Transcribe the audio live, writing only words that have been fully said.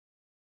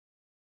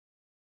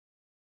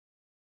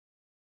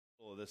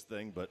of this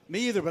thing, but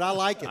Me either, but I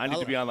like it. I need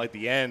to be on like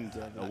the end,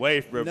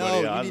 away from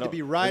everybody. No, you need to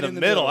be right in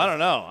the middle. I don't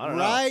know.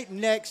 Right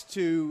next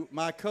to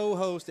my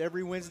co-host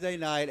every Wednesday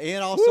night,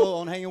 and also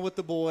on Hanging with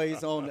the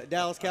Boys on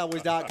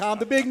DallasCowboys.com.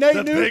 The Big Nate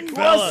Newton. Big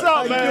fella. What's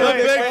up, man?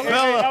 Big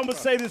fella. I'm gonna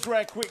say this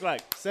right quick.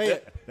 Like, Say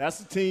it.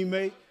 That's a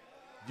teammate.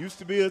 Used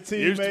to be a teammate.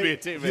 Used to be a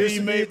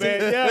teammate.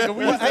 Man. Yeah,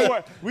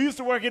 'cause we used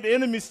to work at the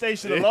enemy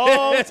station a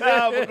long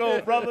time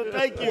ago, brother.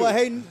 Thank you. Well,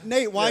 hey,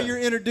 Nate, while you're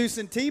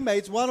introducing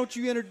teammates, why don't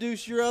you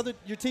introduce your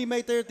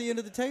teammate there at the end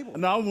of the table?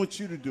 No, I want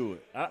you to do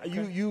it.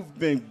 You've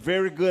been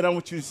very good. I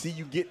want you to see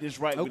you get this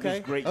right with this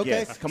great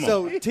guest. Come on.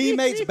 So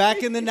teammates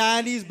back in the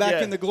 90s,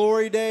 back in the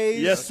glory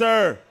days. Yes,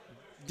 sir.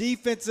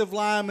 Defensive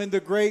lineman, the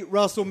great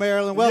Russell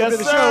Maryland. Welcome Yes,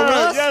 to the sir. show,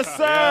 Russ. Yes,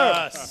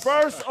 sir. Yes.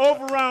 First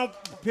overround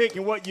pick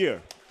in what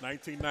year?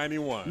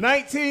 1991.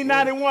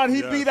 1991.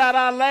 He beat out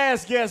our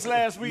last guest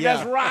last week. Yeah.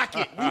 That's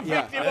Rocket. We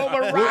picked him over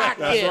Rocket.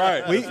 That's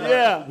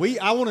right.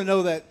 I want to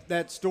know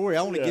that story.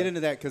 I want to get into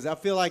that because I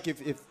feel like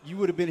if you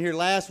would have been here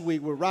last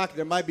week with Rocket,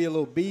 there might be a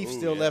little beef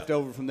still left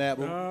over from that.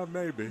 But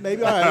Maybe.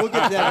 maybe. All right, we'll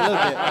get to that in a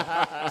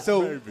little bit.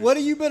 So what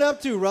have you been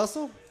up to,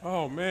 Russell?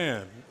 Oh,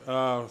 man.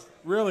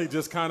 Really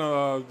just kind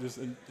of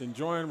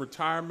enjoying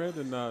retirement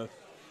and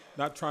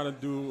not trying to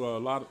do a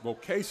lot of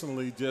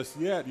vocationally just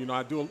yet. You know,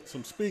 I do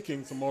some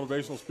speaking, some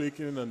motivational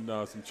speaking and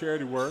some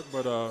charity work.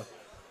 But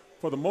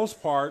for the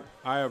most part,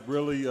 I have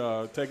really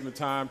taken the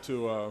time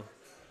to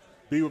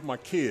be with my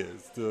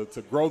kids,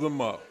 to grow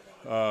them up.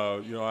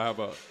 You know, I have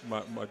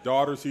my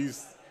daughter,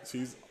 she's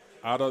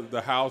out of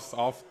the house,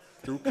 off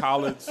through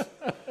college,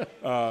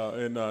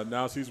 and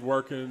now she's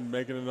working,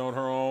 making it on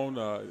her own.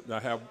 I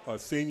have a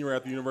senior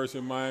at the University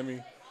of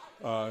Miami,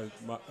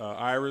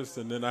 Iris,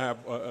 and then I have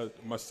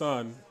my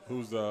son,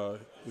 he's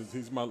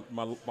my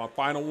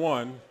final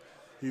one.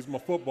 He's my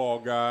football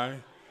guy,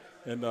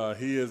 and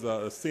he is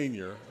a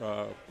senior,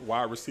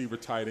 wide receiver,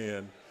 tight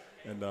end.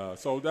 And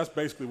so that's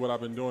basically what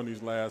I've been doing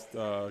these last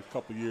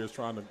couple of years,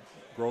 trying to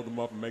grow them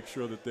up and make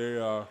sure that they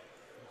are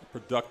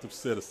productive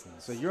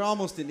citizens. So you're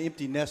almost an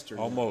empty nester.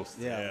 Almost.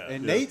 Yeah.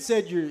 And Nate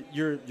said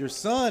your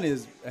son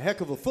is a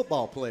heck of a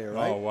football player,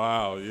 right? Oh,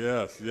 wow.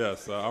 Yes.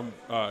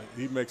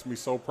 He makes me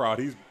so proud.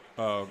 He's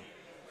a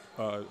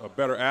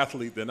better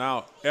athlete than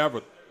I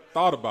ever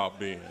thought about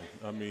being.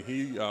 I mean,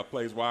 he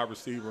plays wide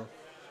receiver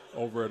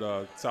over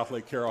at South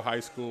Lake Carroll High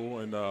School,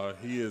 and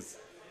he is,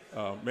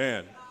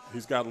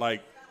 he's got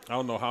like, I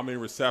don't know how many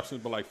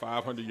receptions, but like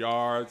 500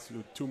 yards,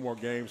 2 more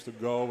games to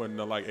go, and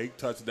like 8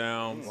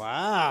 touchdowns.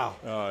 Wow.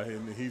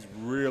 And he's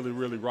really,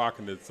 really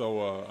rocking it.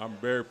 So I'm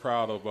very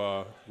proud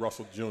of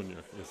Russell Jr.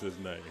 is his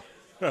name,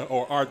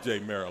 or R.J.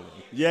 Maryland.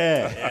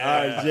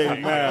 Yeah.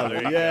 R.J.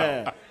 Maryland.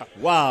 Yeah.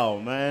 Wow,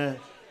 man.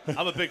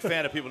 I'm a big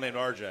fan of people named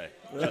RJ.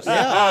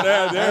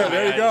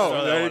 There you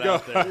go. There you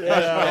go.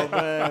 Yeah,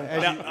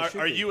 man. Now,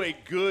 are you a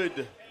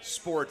good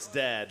sports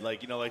dad?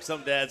 Like, you know, like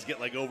some dads get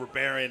like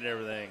overbearing and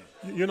everything.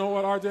 You know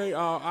what, RJ?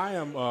 I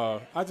am.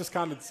 I just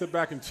kind of sit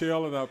back and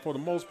chill, and for the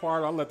most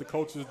part, I let the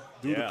coaches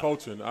do the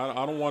coaching.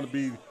 I don't want to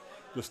be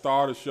the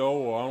star of the show,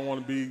 or I don't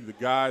want to be the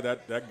guy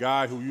that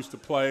guy who used to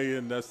play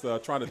and that's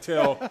trying to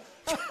tell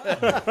Trying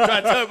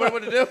to tell everybody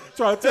what to do.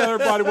 trying to tell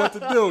everybody what to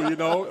do. You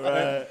know,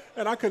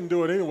 and I couldn't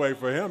do it anyway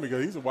for him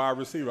because he's a wide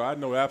receiver. I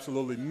know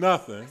absolutely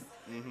nothing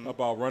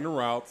about running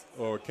routes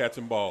or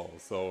catching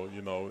balls. So,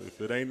 you know, if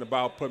it ain't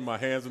about putting my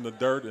hands in the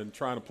dirt and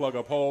trying to plug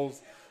up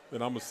holes,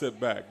 then I'm going to sit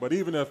back. But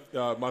even if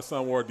my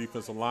son were a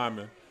defensive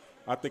lineman,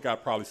 I think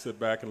I'd probably sit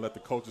back and let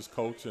the coaches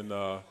coach and,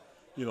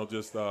 you know,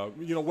 just,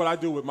 you know, what I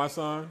do with my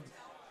son,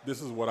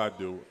 this is what I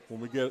do.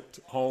 When we get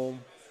home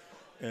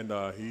and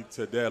he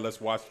said, Dad,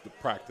 let's watch the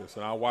practice.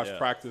 And I watch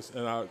practice,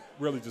 and I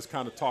really just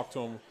kind of talk to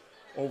him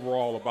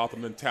overall about the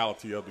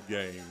mentality of the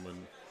game and,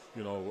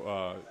 you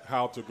know,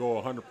 how to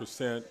go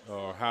 100%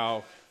 or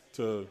how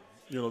to,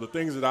 you know, the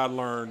things that I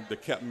learned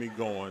that kept me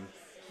going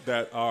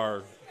that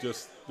are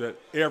just that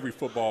every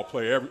football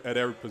player at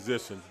every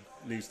position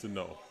needs to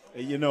know.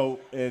 You know,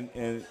 and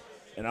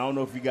I don't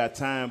know if you got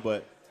time,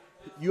 but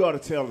you ought to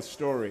tell the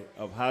story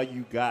of how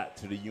you got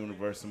to the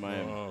University of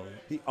Miami.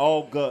 He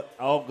all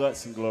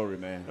guts and glory,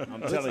 man. I'm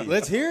telling you.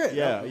 Let's hear it.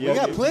 Yeah, we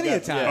got plenty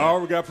of time. Oh,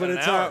 we got plenty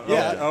of time?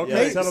 Yeah. Okay.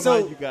 Nate, Tell 'em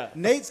so how you got.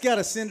 Nate's got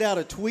to send out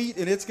a tweet,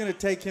 and it's going to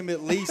take him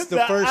at least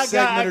the I first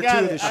segment or 2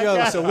 of the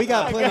show. So we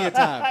got plenty of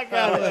time. I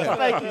got it.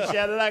 Thank you,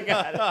 Shannon. I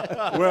got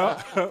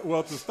it.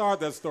 Well, to start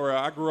that story,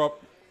 I grew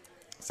up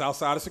south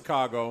side of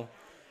Chicago,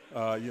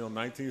 you know,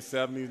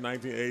 1970s,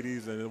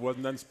 1980s, and it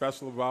wasn't nothing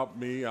special about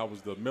me. I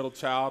was the middle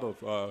child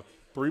of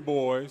 3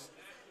 boys.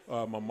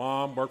 My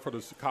mom worked for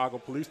the Chicago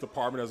Police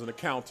Department as an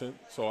accountant,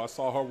 so I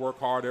saw her work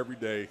hard every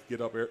day, get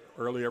up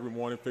early every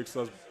morning, fix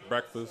us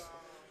breakfast,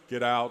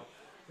 get out.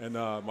 And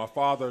my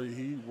father,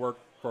 he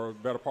worked for a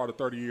better part of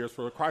 30 years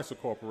for the Chrysler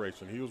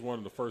Corporation. He was one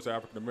of the first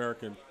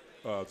African-American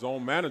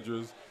zone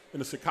managers in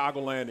the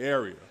Chicagoland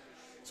area.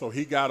 So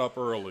he got up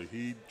early.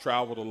 He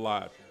traveled a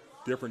lot,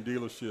 different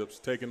dealerships,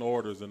 taking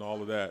orders and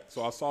all of that.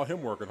 So I saw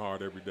him working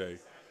hard every day.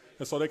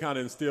 And so they kind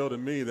of instilled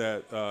in me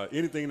that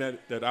anything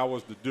that I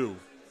was to do,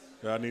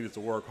 that I needed to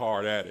work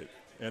hard at it.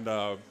 And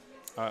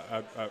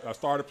I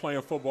started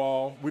playing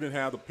football. We didn't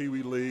have the Pee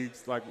Wee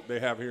leagues like they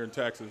have here in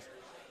Texas.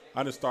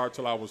 I didn't start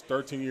till I was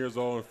 13 years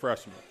old and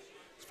freshman.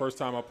 It's the first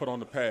time I put on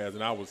the pads,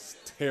 and I was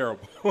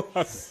terrible.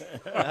 I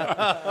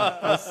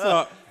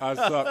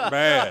sucked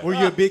bad. Were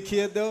you a big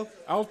kid though?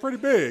 I was pretty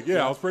big.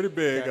 Yeah, I was pretty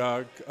big.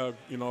 Okay.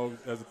 You know,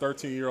 as a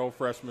 13-year-old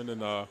freshman,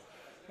 and I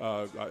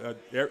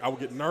would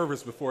get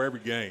nervous before every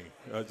game.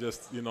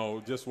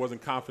 Just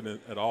wasn't confident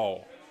at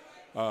all.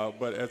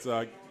 But as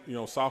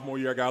sophomore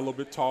year, I got a little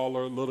bit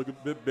taller, a little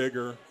bit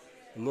bigger,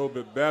 a little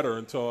bit better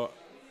until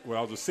when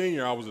I was a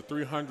senior. I was a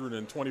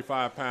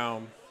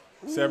 325-pound,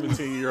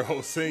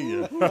 17-year-old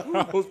senior.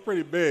 I was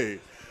pretty big.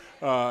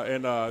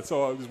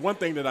 So it was one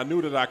thing that I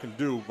knew that I can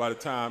do by the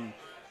time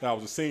that I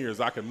was a senior is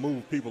I could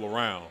move people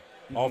around,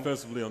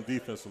 offensively and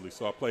defensively.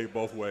 So I played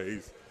both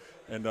ways.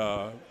 And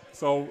but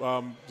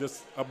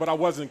I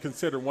wasn't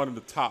considered one of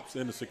the tops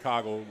in the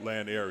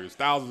Chicagoland areas.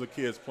 Thousands of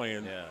kids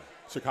playing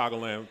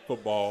Chicagoland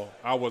football.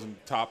 I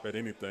wasn't top at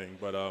anything,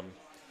 but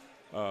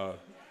I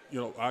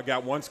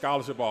got one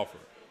scholarship offer,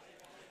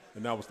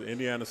 and that was to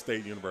Indiana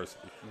State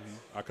University.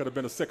 I could have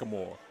been a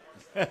Sycamore.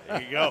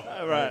 There you go.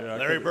 Right.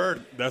 Larry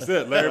Bird. That's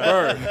it, Larry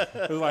Bird.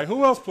 It was like,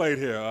 who else played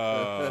here?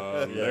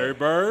 Larry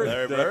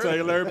Bird. Did I tell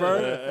you Larry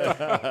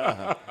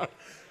Bird?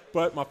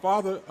 But my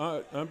father,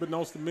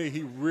 unbeknownst to me,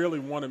 he really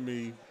wanted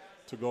me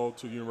to go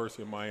to the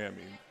University of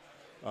Miami.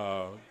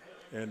 I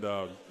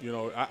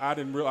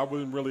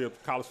wasn't really a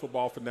college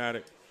football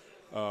fanatic,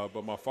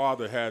 but my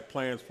father had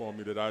plans for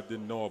me that I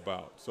didn't know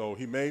about. So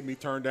he made me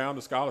turn down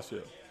the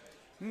scholarship,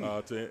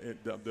 to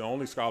the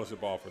only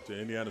scholarship offer to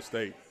Indiana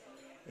State.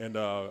 And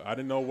I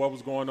didn't know what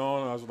was going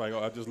on. I was like,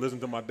 I just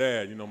listened to my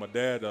dad. You know, my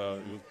dad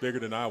was bigger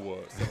than I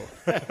was. So.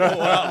 Oh,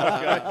 wow.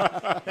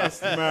 Okay. That's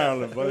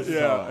Maryland, but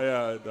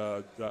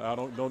I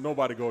don't know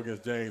nobody go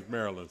against James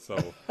Maryland. So,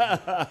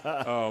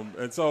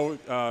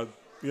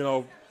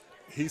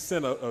 he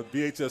sent a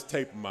VHS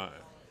tape of mine.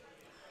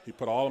 He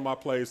put all of my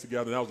plays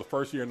together. And that was the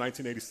first year in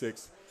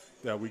 1986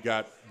 that we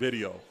got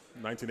video.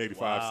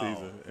 1985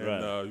 season,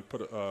 and he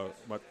put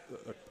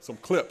some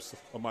clips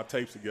of my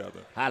tapes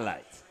together.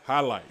 Highlights,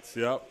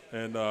 yep,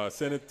 and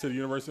sent it to the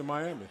University of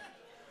Miami.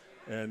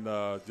 And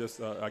I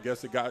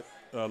guess it got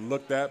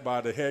looked at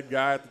by the head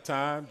guy at the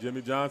time,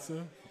 Jimmy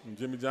Johnson. And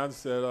Jimmy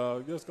Johnson said,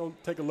 "Just go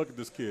take a look at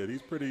this kid.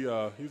 He's he's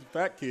a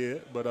fat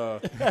kid, but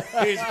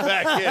he's a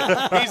fat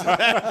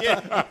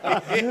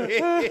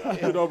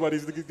kid. But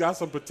he's got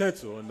some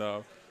potential."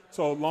 And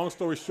so, long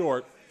story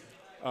short,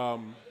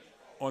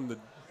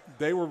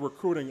 they were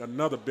recruiting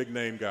another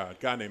big-name guy, a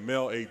guy named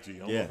Mel Agee. I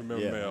don't know if you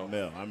remember Mel.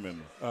 Mel, I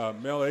remember.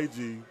 Mel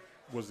Agee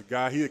was the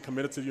guy. He had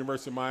committed to the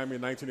University of Miami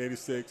in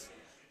 1986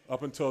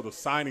 up until the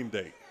signing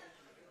date.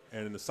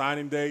 And in the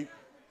signing date,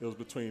 it was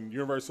between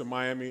University of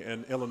Miami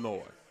and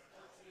Illinois.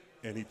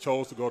 And he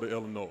chose to go to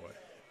Illinois.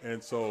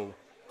 And so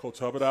Coach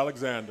Hubbard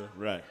Alexander,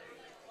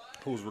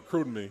 who was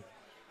recruiting me,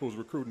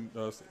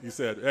 us, he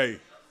said, hey,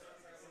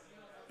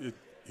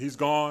 he's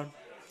gone,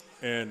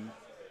 and,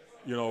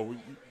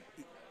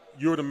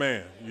 you're the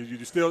man.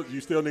 You still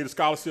need a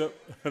scholarship?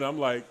 And I'm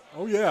like,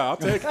 oh, yeah, I'll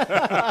take it.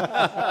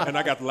 And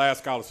I got the last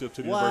scholarship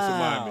to the University of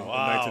Miami in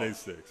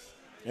 1986.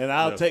 And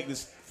I'll take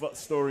this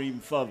story even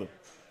further.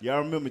 Y'all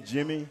remember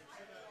Jimmy?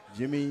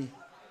 We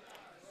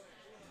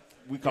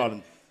call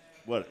him,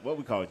 what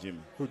we call Jimmy?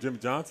 Who, Jimmy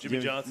Johnson?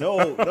 Jimmy Johnson?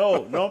 No,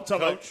 I'm talking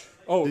about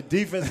the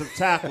defensive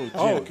tackle,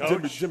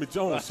 Jimmy. Jimmy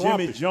Jones,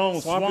 Swampy. Jimmy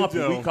Jones, Swampy.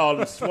 We call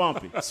him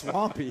Swampy.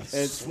 Swampy.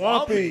 And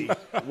Swampy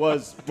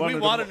was Do we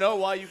want to know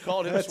why you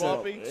called him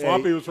Swampy?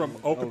 Swampy was from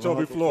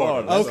Okeechobee,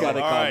 Florida. Okay. All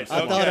right.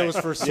 I thought it was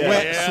for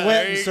sweat in certain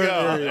areas.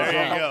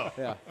 There you go.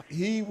 Yeah.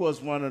 He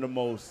was one of the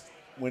most,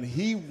 when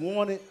he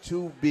wanted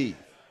to be,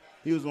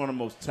 he was one of the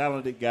most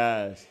talented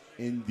guys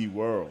in the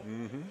world.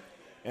 Mm-hmm.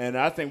 And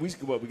I think we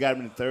got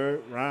him in the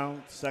third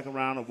round, second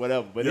round, or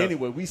whatever. But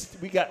anyway,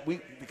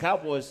 the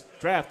Cowboys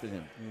drafted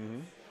him,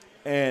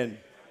 and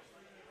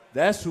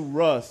that's who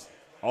Russ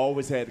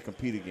always had to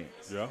compete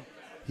against. Yeah,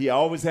 he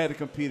always had to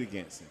compete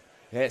against him.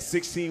 He had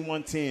 16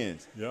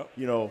 110s. Yep.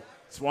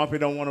 Swampy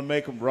don't want to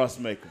make them, Russ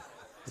make them.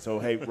 So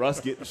hey, Russ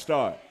get the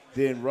start.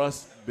 Then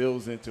Russ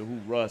builds into who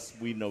Russ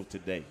we know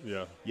today.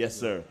 Yeah. Yes,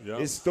 sir. Yeah.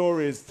 His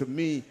story is, to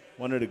me,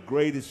 one of the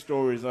greatest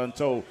stories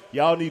untold.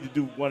 Y'all need to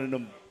do one of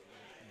them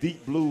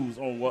deep blues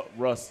on what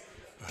Russ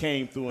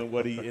came through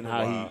and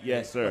how he.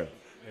 Yes, sir.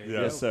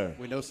 Yeah. Yes, sir.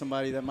 We know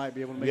somebody that might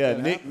be able to make that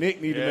happen.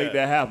 Nick need to make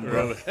that happen,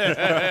 brother.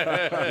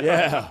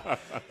 Yeah.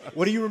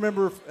 What do you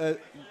remember?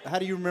 How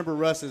do you remember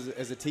Russ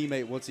as a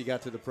teammate once he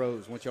got to the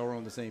pros? Once y'all were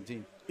on the same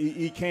team?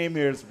 He came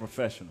here as a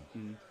professional.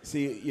 Mm-hmm.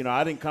 See,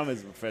 I didn't come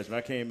as a professional.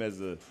 I came as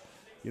a,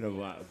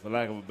 for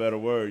lack of a better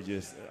word,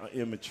 just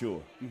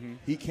immature. Mm-hmm.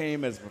 He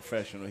came as a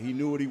professional. He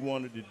knew what he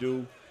wanted to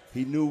do.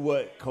 He knew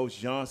what Coach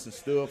Johnson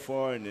stood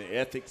for, and the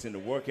ethics and the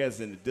work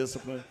ethic and the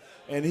discipline.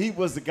 And he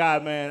was the guy,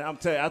 man. I'm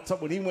telling you,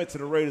 when he went to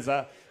the Raiders,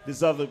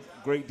 this other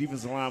great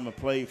defensive lineman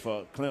played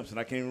for Clemson.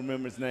 I can't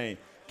remember his name.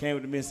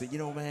 Came to me and said,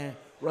 man,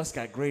 Russ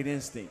got great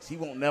instincts. He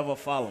won't never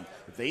follow him.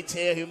 If they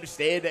tell him to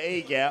stay in the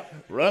A gap,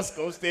 Russ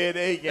gonna stay in the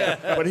A gap.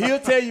 But he'll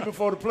tell you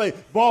before the play,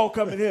 ball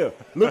coming here.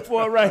 Look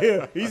for it right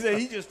here. He said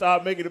he just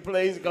started making the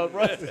plays because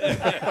Russ.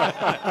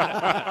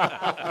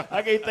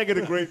 I can't think of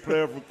the great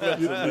player from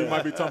Clemson. You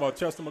might be talking about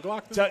Chester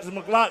McLaughlin. Chester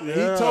McLaughlin.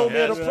 Yeah. He told me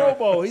at the Pro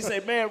Bowl. He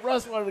said, "Man,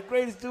 Russ one of the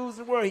greatest dudes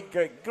in the world. He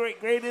got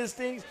great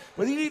instincts,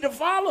 but he need to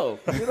follow."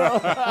 You know.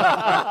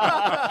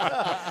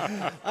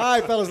 All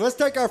right, fellas, let's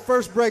take our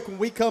first break. When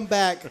we come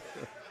back,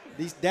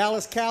 these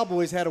Dallas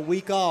Cowboys had a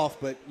week off,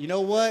 but you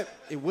know what?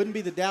 It wouldn't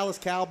be the Dallas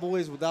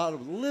Cowboys without a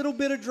little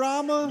bit of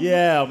drama.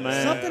 Yeah,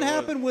 man. Something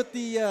happened with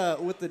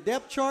the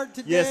depth chart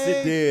today. Yes,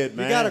 it did,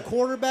 man. You got a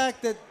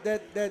quarterback that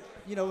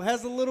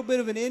has a little bit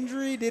of an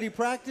injury. Did he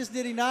practice?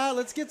 Did he not?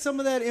 Let's get some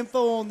of that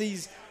info on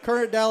these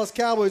current Dallas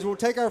Cowboys. We'll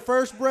take our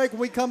first break.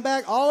 When we come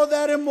back, all of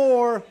that and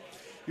more.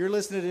 You're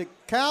listening to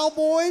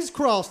Cowboys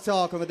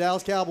Crosstalk on the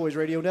Dallas Cowboys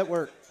Radio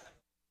Network.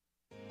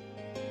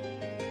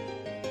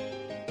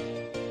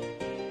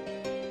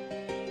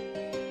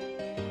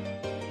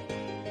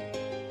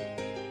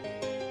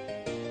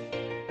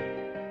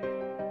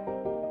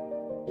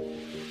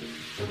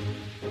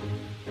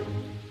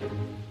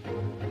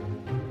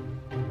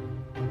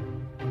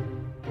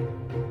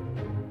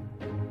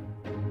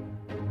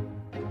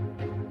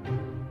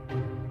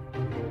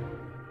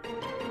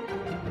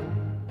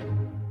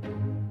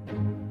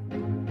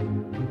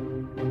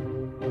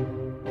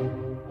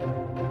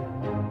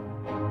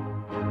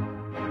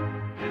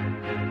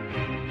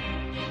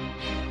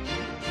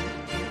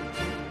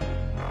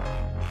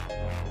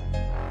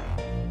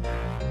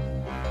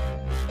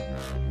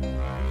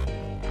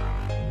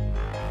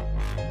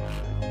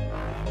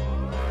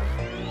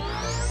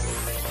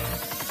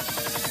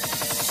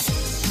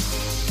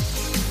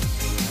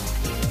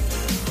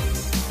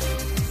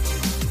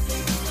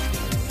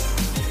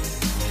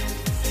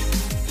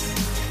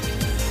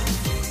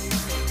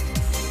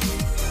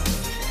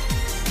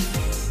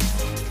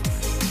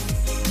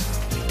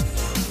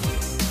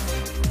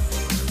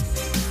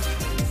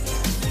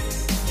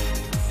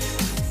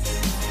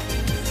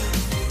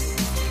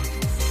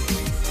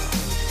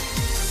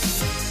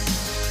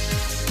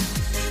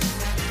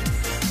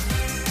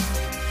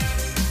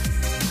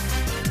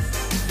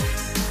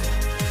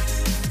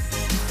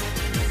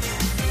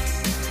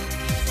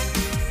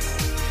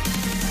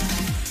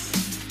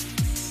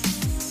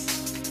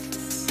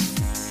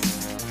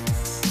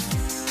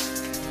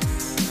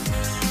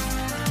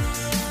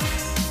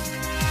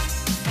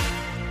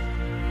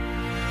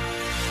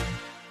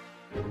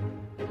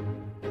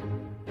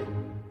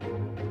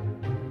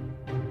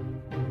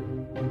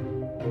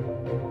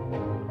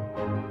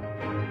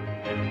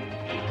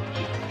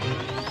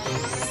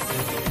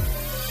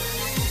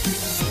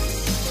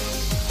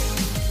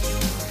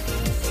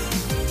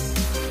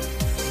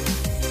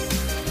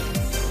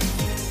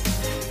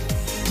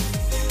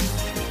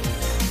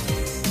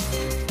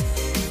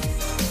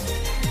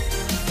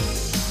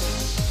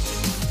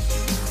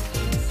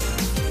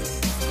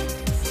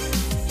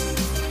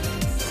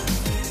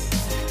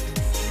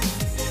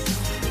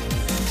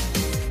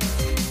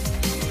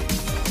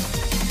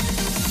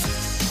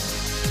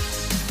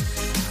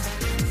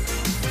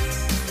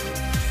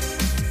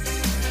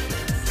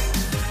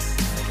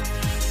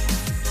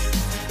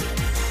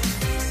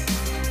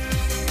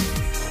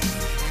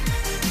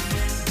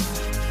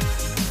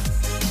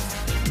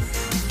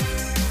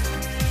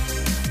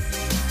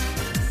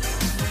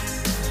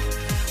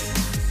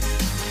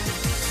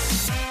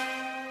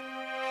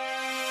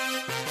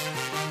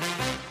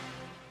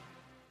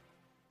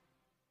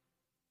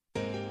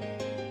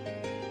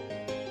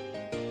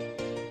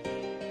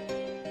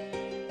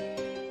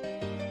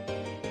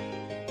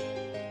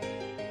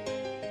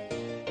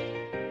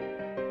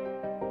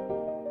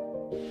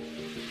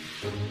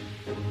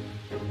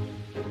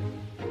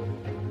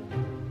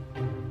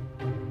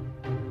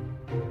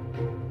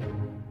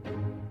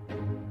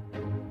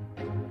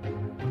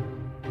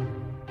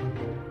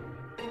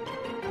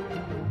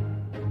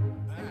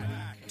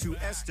 To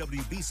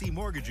SWBC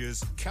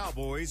Mortgage's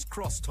Cowboys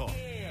Crosstalk.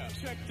 Yeah,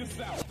 check this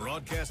out.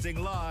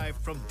 Broadcasting live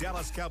from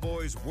Dallas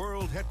Cowboys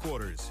World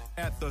Headquarters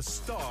at the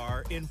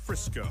Star in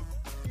Frisco.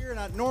 Here,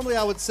 and normally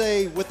I would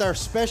say with our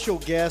special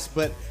guest,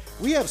 but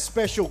we have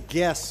special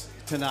guests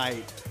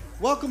tonight.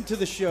 Welcome to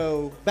the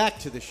show, back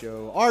to the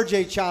show.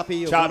 RJ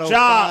Choppy of Chop,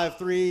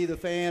 105.3, the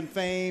Fan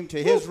fame.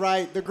 To his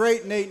right, the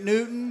great Nate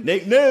Newton.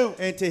 Nate New.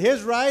 And to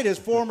his right, his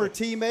former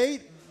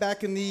teammate,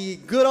 back in the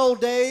good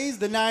old days,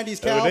 the 90s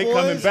Cowboys. They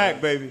coming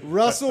back, baby.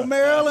 Russell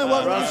Maryland,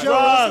 welcome to the show,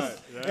 Russ.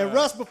 Russell. And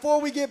Russ,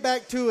 before we get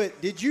back to it,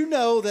 did you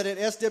know that at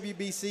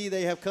SWBC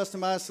they have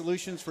customized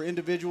solutions for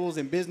individuals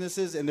and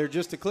businesses, and they're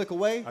just a click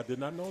away? I did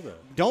not know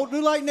that. Don't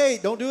do like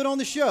Nate. Don't do it on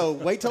the show.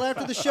 Wait till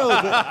after the show.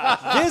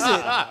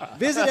 But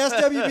visit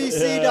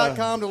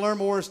SWBC.com to learn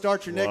more and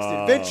start your next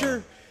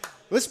adventure.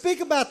 Let's speak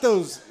about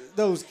those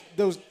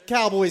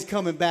Cowboys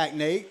coming back,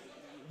 Nate.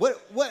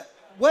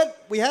 What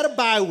we had a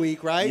bye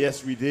week, right?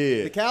 Yes, we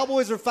did. The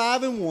Cowboys are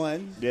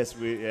 5-1. Yes,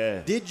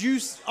 yeah. Did you,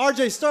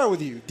 RJ, start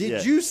with you.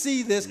 Did you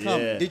see this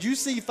coming? Yeah. Did you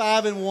see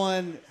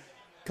 5-1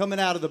 coming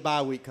out of the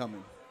bye week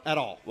coming at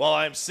all? Well,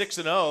 I'm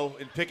 6-0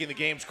 in picking the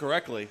games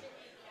correctly.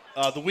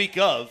 The week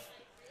of,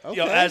 Okay.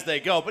 as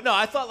they go. But no,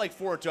 I thought like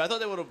 4-2. I thought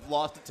they would have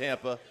lost to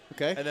Tampa,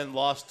 Okay. and then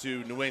lost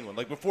to New England,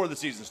 like before the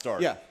season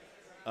started. Yeah.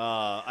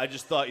 I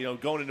just thought,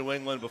 going to New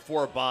England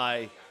before a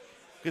bye,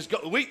 because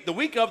the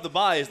week of the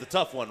bye is the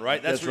tough one,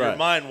 right? That's where right. your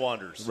mind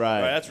wanders.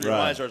 Right, That's where your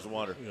right. mind starts to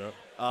wander.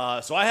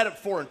 Yeah. So I had it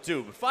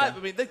 4-2, but 5. I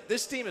mean,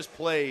 this team has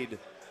played.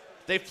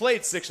 They've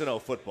played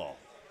 6-0 football.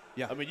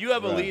 Yeah. I mean, you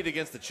have a Right. lead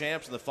against the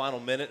champs in the final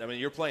minute. I mean,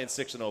 you're playing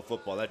 6-0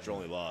 football. That's your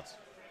only loss.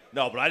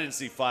 No, but I didn't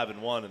see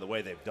 5-1 in the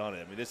way they've done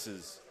it.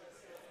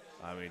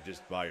 I mean,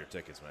 just buy your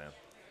tickets,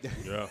 man.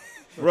 Yeah.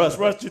 Russ,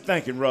 what you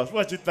thinking, Russ?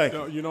 What you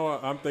thinking? You know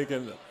what? I'm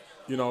thinking,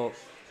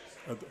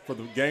 for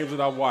the games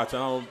that I watch, I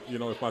don't,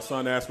 if my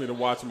son asks me to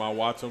watch them, I'll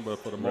watch them. But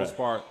for the most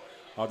part,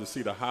 I'll just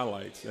see the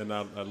highlights and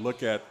I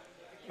look at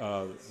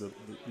the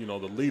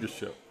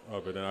leadership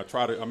of it, and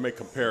I make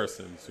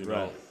comparisons.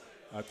 Right.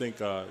 I think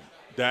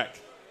Dak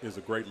is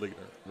a great leader.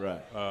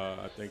 Right.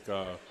 I think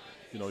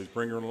he's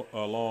bringing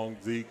along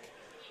Zeke,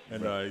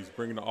 and he's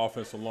bringing the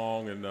offense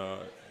along, and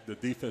the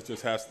defense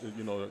just has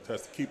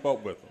to keep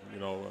up with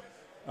them.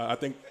 I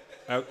think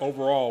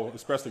overall,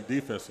 especially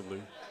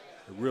defensively,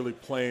 they're really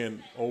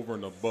playing over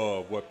and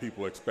above what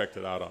people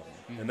expected out of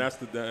them, and that's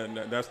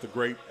the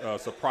great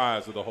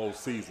surprise of the whole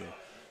season,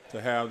 to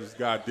have this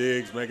guy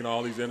Diggs making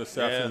all these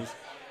interceptions.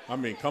 I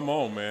mean, come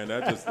on, man.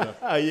 That just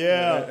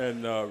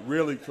and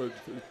really,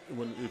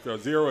 if I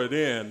zero it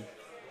in,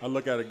 I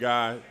look at a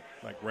guy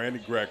like Randy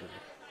Gregory,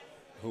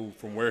 who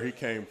from where he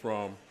came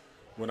from,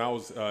 when I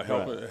was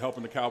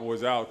helping the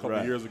Cowboys out a couple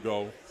of years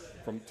ago,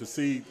 to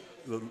see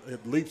the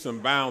leaps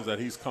and bounds that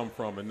he's come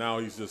from, and now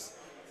he's just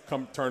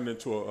turned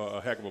into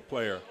a heck of a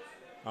player.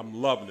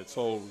 I'm loving it.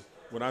 So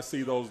when I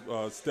see those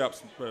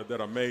steps that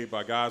are made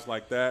by guys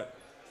like that,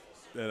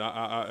 and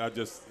I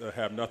just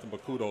have nothing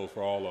but kudos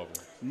for all of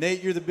them.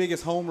 Nate, you're the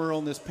biggest homer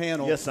on this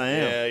panel. Yes, I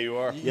am. Yeah, you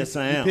are. Yes,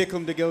 I am. You pick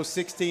them to go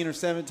 16 or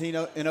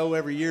 17-0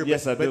 every year.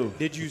 Yes, I but do.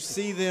 Did you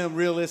see them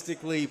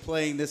realistically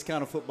playing this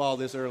kind of football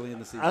this early in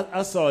the season?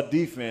 I saw a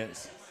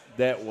defense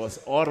that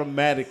was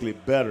automatically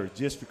better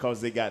just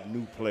because they got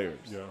new players.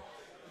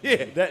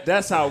 Yeah.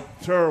 That's how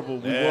terrible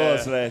we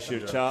was last year,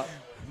 Chop.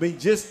 I mean,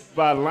 just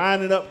by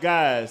lining up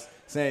guys,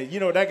 saying,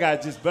 that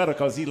guy's just better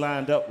because he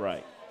lined up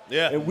right.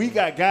 Yeah. And we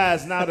got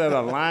guys now that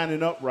are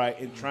lining up right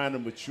and trying to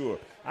mature.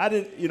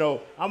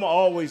 I'm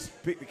always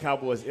pick the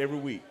Cowboys every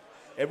week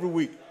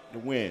to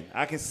win.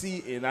 I can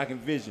see and I can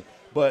vision.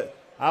 But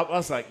I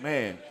was like,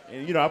 man,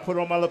 and, I put it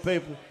on my little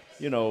paper,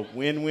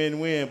 win, win,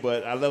 win.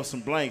 But I left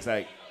some blanks.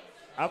 Like,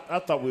 I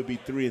thought we'd be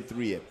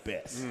 3-3 at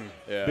best.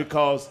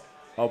 Because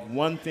of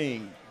one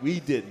thing, we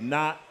did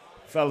not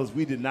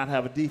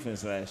have a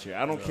defense last year.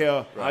 I don't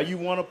care how you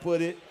want to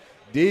put it.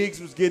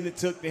 Diggs was getting it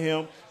took to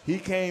him. He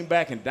came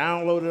back and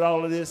downloaded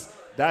all of this,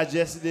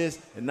 digested this,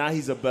 and now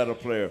he's a better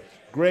player.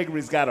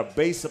 Gregory's got a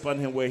base up on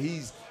him where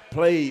he's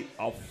played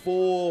a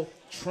full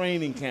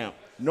training camp,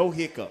 no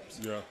hiccups.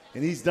 Yeah.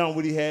 And he's done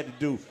what he had to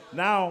do.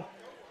 Now,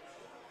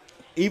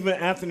 even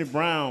Anthony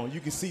Brown, you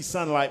can see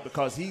sunlight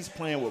because he's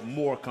playing with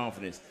more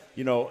confidence.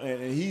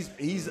 And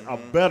he's a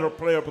better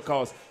player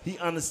because he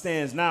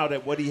understands now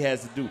that what he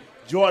has to do.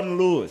 Jordan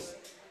Lewis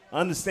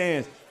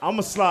understands, I'm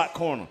a slot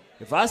corner.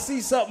 If I see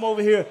something over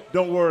here,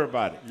 don't worry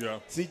about it. Yeah.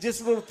 See,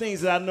 just little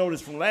things that I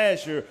noticed from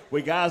last year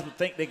where guys would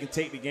think they can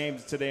take the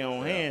games into their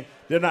own hand.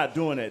 They're not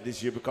doing that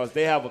this year because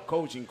they have a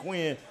coach in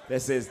Quinn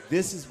that says,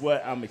 this is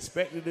what I'm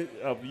expecting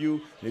of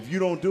you. If you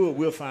don't do it,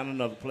 we'll find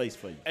another place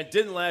for you. And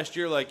didn't last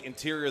year, like,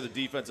 interior of the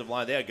defensive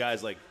line, they had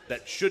guys like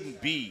that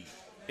shouldn't be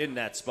in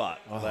that spot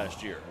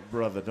last year.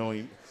 Brother, don't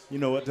even get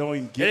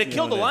And it me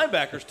killed the on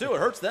that. linebackers, too. It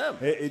hurts them.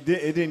 It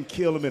didn't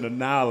kill them and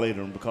annihilate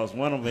them because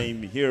one of them ain't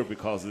even here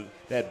because of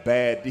that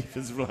bad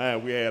defensive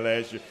line we had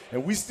last year.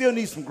 And we still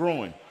need some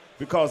growing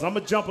because I'm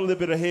going to jump a little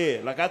bit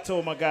ahead. Like I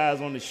told my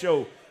guys on the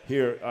show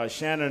here,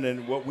 Shannon,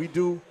 and what we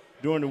do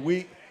during the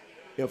week,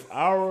 if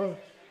our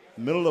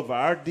middle of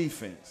our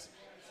defense,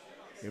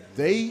 if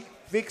they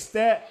fix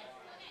that,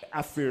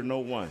 I fear no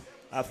one.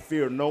 I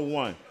fear no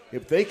one.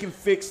 If they can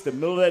fix the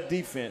middle of that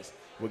defense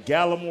with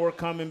Gallimore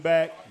coming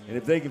back, and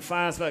if they can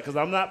find something, because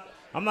I'm not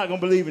going to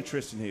believe in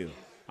Tristan Hill.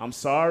 I'm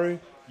sorry,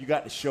 you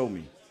got to show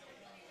me.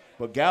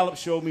 But Gallup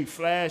showed me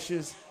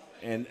flashes,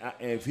 and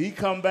if he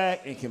come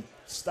back and can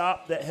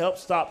help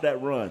stop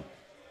that run,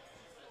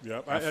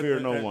 Yeah, I fear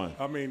no one.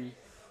 I mean,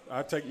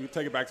 you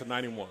take it back to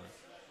 '91,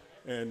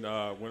 and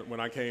when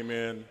I came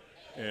in,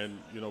 and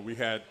we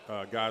had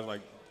guys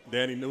like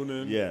Danny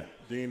Noonan,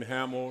 Dean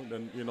Hamill,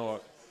 and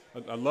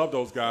I love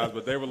those guys,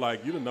 but they were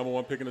like, "You're the number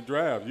one pick in the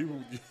draft.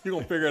 You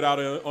gonna figure it out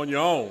on your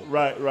own."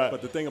 Right.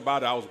 But the thing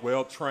about it, I was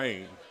well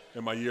trained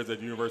in my years at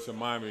the University of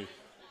Miami,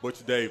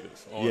 Butch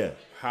Davis, on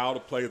how to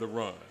play the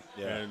run,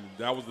 and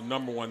that was the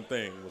number one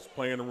thing, was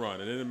playing the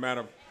run. And it didn't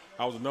matter.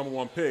 I was the number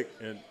one pick,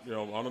 and I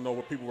don't know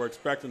what people were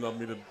expecting of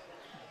me to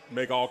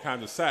make all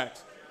kinds of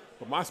sacks,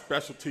 but my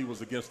specialty was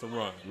against the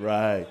run.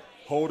 Right.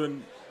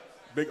 Holding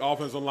big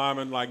offensive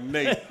linemen like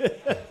Nate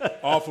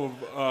off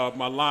of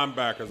my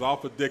linebackers,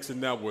 off of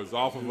Dixon Edwards,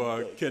 off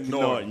of Ken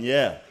Norton.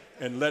 Yeah.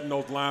 And letting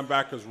those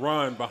linebackers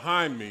run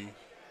behind me.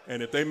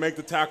 And if they make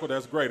the tackle,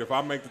 that's great. If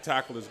I make the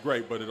tackle, it's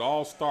great. But it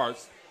all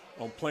starts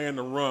on playing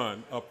the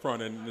run up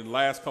front. And in the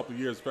last couple of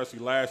years, especially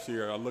last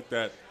year, I looked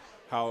at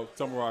how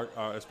some of our,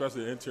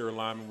 especially the interior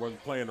linemen,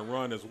 wasn't playing the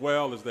run as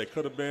well as they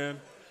could have been,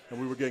 and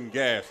we were getting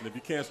gashed. And if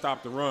you can't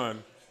stop the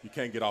run, you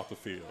can't get off the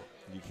field.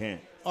 You can't.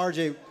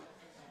 RJ,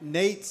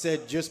 Nate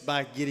said just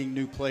by getting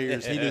new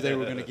players, he knew they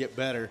were going to get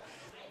better.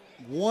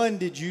 One,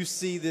 did you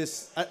see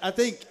this? I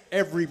think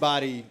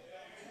everybody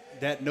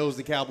that knows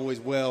the Cowboys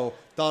well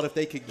thought if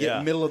they could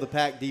get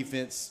middle-of-the-pack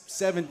defense,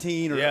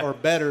 17 or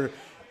better,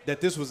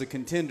 that this was a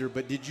contender.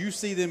 But did you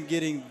see them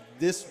getting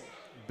this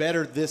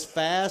better this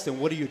fast, and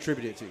what do you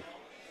attribute it to?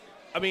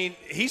 I mean,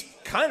 he's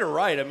kind of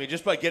right. I mean,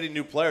 just by getting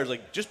new players,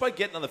 like just by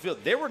getting on the field,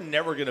 they were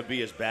never going to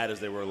be as bad as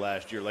they were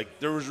last year. Like,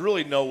 there was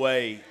really no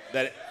way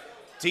that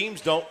teams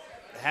don't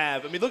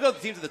have – I mean, look at the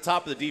teams at the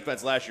top of the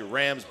defense last year,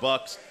 Rams,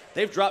 Bucks.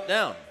 They've dropped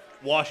down.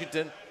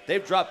 Washington,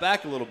 they've dropped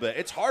back a little bit.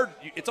 It's hard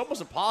 – it's almost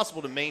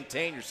impossible to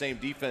maintain your same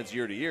defense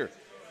year to year.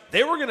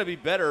 They were going to be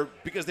better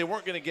because they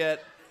weren't going to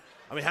get –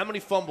 I mean, how many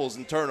fumbles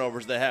and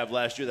turnovers they have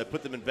last year that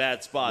put them in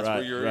bad spots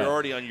where you're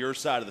already on your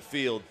side of the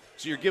field.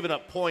 So you're giving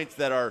up points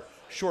that are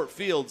short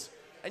fields,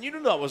 and you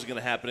knew that wasn't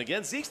going to happen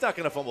again. Zeke's not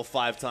going to fumble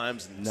 5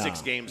 times in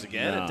 6 games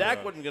again, and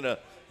Dak wasn't going to,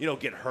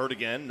 get hurt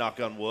again, knock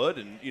on wood,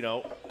 and,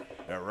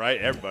 right,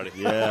 everybody.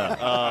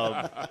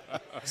 Yeah.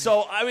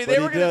 So, I mean, but they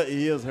were going to –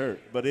 he is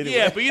hurt, but anyway.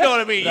 Yeah, but you know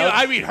what I mean.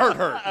 I mean hurt.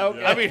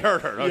 Okay. I mean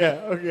hurt.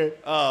 Okay.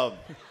 Yeah,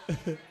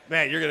 okay.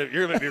 Man, you're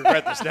gonna make me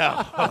regret this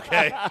now.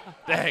 Okay,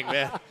 dang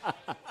man.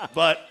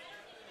 But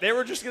they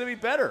were just gonna be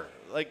better,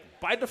 like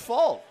by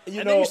default.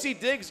 Then you see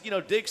Diggs.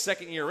 Diggs'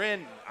 second year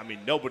in. I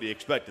mean, nobody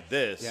expected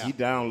this. Yeah. He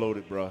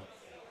downloaded, bro.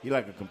 He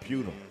like a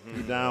computer. Mm-hmm.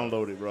 He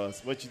downloaded,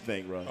 Russ. What you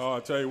think, Russ? Oh,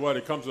 I'll tell you what.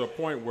 It comes to a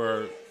point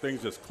where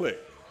things just click.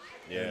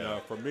 Yeah.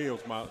 And for me, it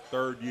was my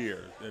 3rd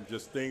year, and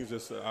just things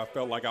just I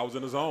felt like I was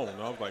in a zone.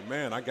 I was like,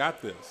 man, I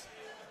got this.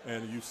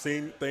 And you've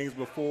seen things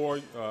before,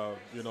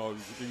 you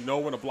know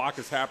when a block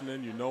is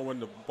happening, you know when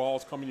the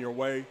ball's coming your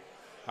way.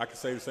 I can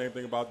say the same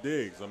thing about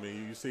Diggs. I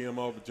mean, you see him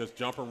over just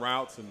jumping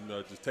routes and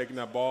just taking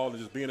that ball and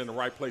just being in the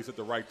right place at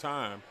the right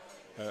time.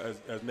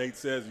 As Nate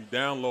says, you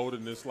download it,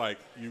 and it's like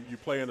you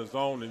play in a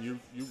zone and you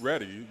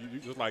ready. You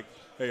just like,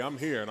 hey, I'm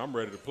here and I'm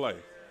ready to play.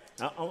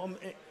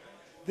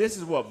 This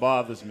is what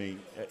bothers me,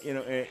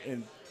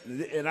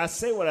 and I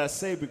say what I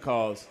say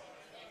because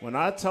when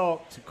I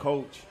talk to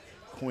Coach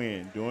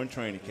Quinn during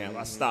training camp,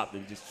 I stopped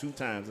him just 2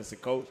 times. I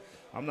said, Coach,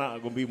 I'm not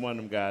going to be one of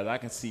them guys. I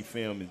can see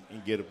film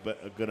and get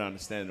a good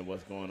understanding of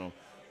what's going on.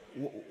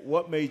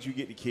 What made you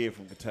get the kid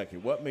from Kentucky?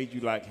 What made you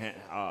like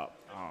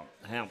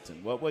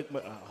Hampton? What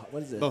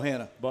is it?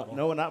 Bohanna.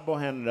 No, not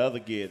Bohanna, the other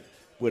kid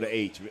with an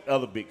H, the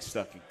other big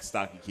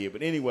stocky kid.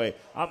 But anyway,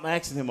 I'm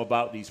asking him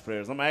about these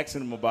players. I'm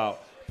asking him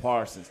about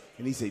Parsons.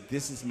 And he said,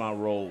 this is my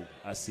role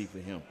I see for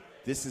him.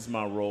 This is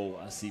my role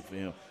I see for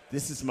him.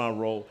 This is my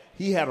role.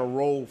 He had a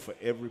role for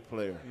every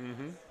player.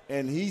 Mm-hmm.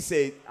 And he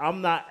said,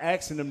 I'm not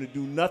asking him to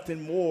do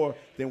nothing more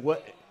than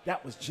what –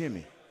 that was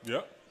Jimmy.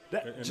 Yep,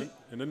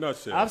 in a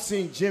nutshell. I've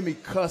seen Jimmy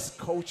cuss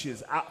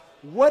coaches out.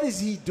 What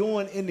is he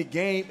doing in the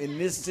game in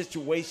this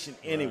situation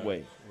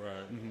anyway?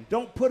 Right. Mm-hmm.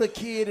 Don't put a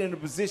kid in a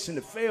position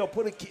to fail.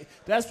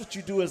 That's what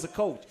you do as a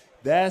coach.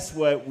 That's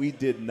what we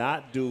did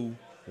not do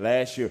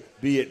last year,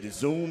 be it the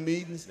Zoom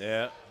meetings.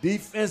 Yeah.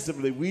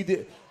 Defensively, we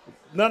did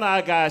 – none of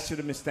our guys should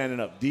have been standing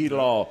up.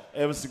 D-Law,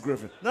 Everson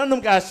Griffin. None of them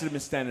guys should have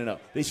been standing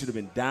up. They should have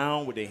been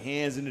down with their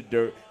hands in the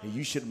dirt, and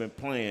you should have been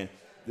playing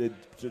the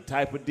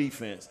type of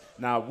defense.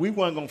 Now, we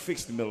weren't going to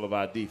fix the middle of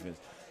our defense.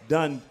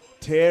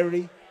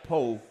 Terry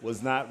Poe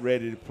was not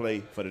ready to play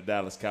for the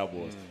Dallas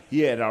Cowboys. He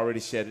had already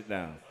shut it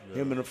down,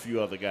 him and a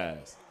few other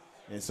guys.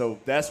 And so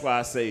that's why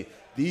I say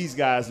these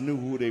guys knew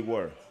who they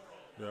were.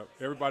 Yeah,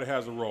 everybody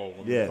has a role.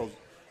 I mean,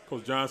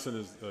 Coach Johnson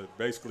is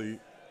basically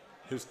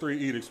his 3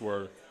 edicts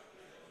were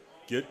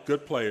get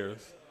good players,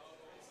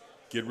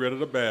 get rid of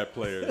the bad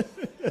players,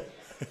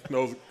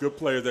 those good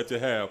players that you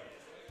have,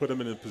 put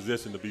them in a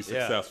position to be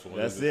successful.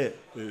 That's it.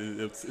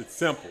 It's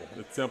simple.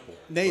 It's simple.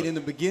 Nate, in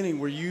the beginning,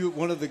 were you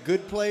one of the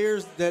good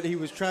players that he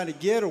was trying to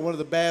get, or one of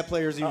the bad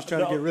players he was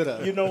trying to get rid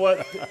of? You know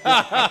what?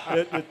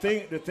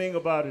 the thing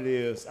about it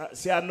is,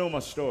 I know my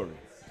story.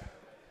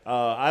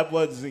 I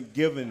wasn't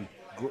given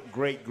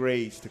great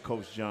grades to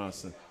Coach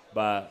Johnson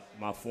by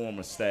my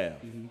former staff.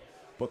 Mm-hmm.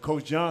 But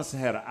Coach Johnson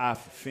had an eye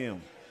for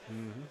film.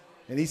 Mm-hmm.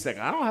 And he's like,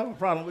 I don't have a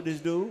problem with this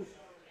dude.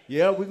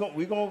 Yeah,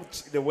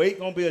 the weight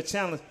gonna be a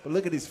challenge, but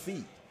look at his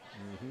feet.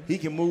 Mm-hmm. He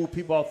can move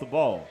people off the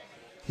ball.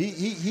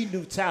 He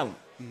knew talent.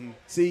 Mm-hmm.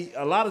 See,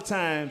 a lot of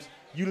times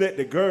you let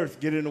the girth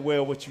get in the way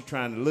of what you're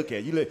trying to look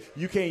at.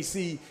 You can't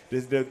see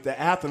the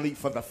athlete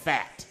for the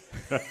fat.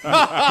 He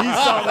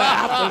saw the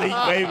athlete,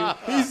 baby.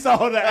 He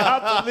saw the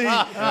athlete.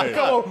 Hey.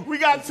 Come on, we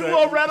got two of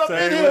them right up in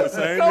Same here. here,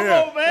 same Come here.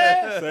 on,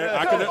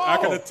 man. I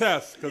can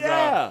attest because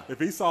Yeah. if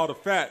he saw the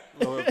fat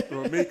for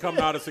me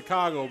coming out of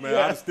Chicago, man, Yeah.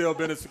 I'd have still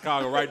been in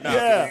Chicago right now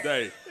Yeah. to this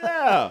day.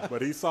 Yeah.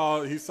 But he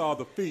saw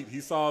the feet.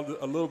 He saw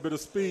a little bit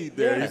of speed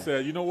there. Yeah. He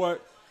said, you know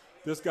what,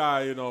 this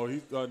guy, he's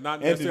not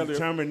And necessarily.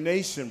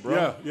 determination,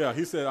 bro. Yeah.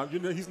 He said,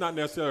 he's not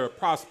necessarily a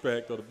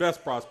prospect or the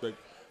best prospect,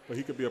 but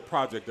he could be a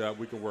project that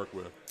we can work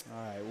with. All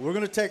right, we're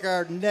going to take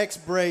our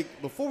next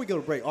break. Before we go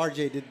to break,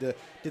 RJ,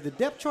 did the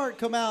depth chart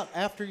come out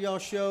after y'all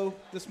show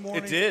this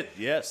morning? It did,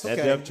 yes. That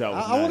depth chart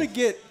was I want to nice.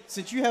 get,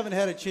 since you haven't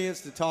had a chance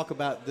to talk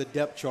about the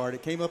depth chart,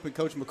 it came up in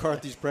Coach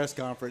McCarthy's press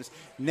conference.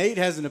 Nate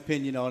has an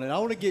opinion on it. I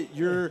want to get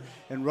your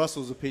and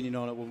Russell's opinion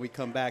on it when we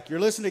come back. You're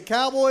listening to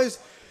Cowboys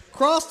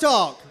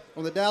Crosstalk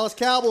on the Dallas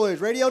Cowboys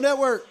Radio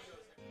Network.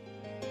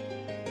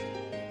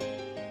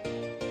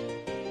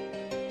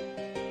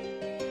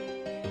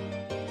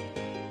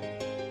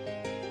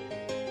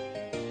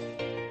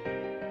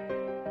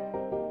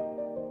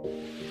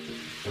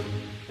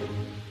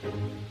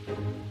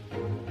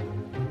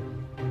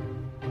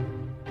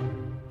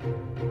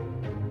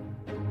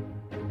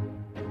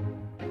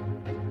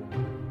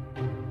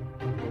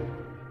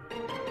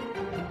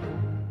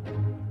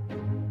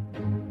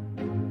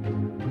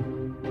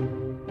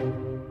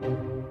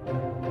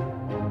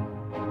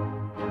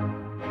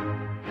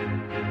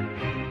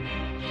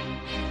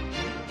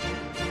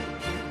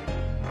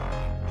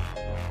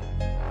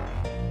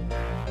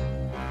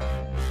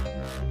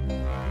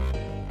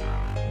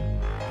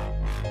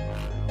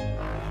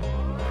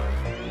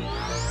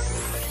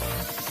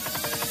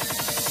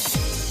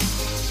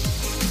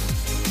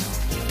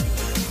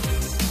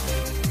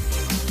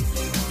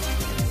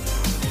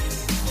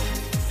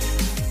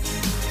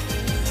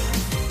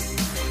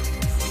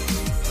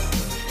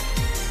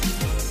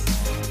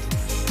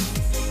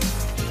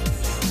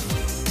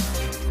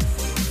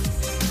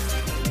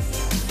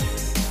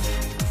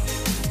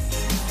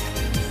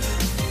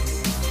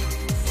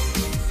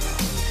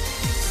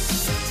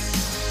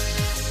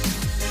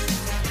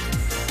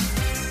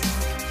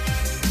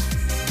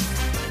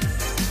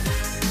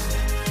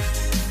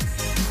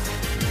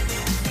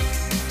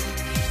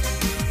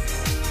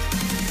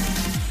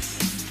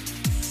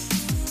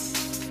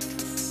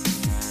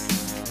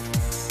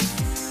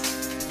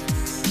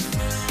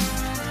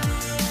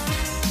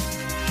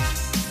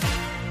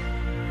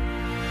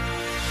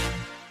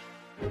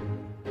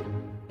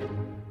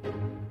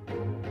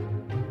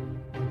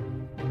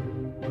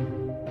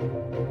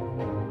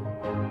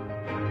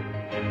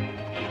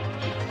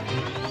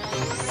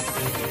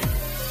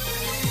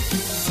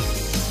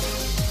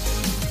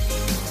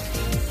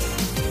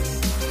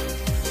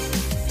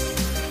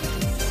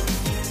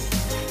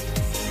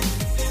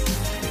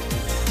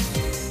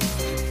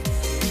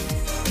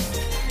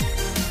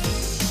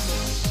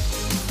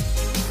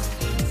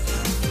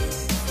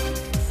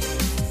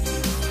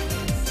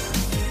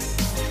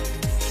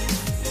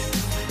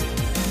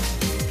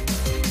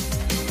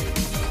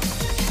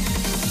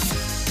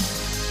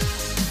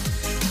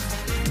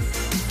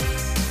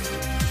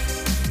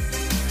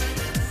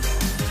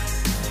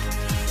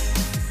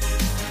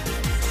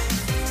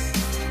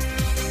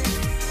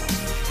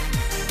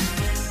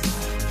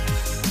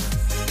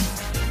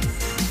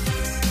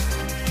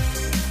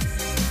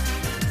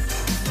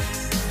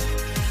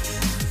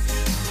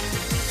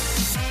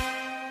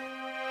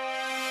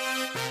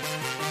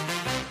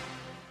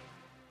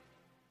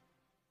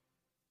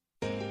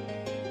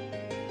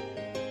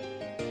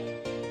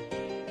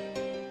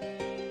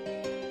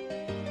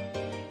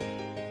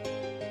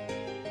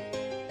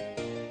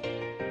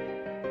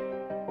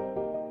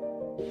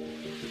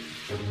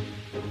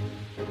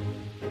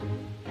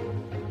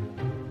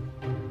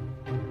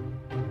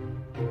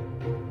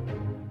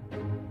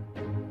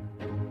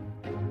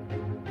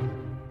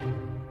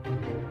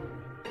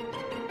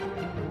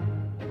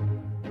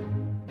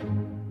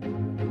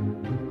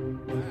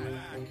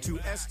 To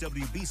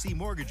SWBC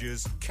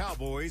Mortgage's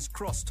Cowboys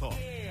Crosstalk.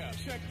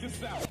 Check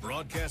this out.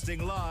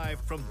 Broadcasting live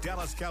from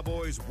Dallas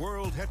Cowboys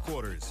World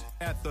Headquarters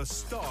at the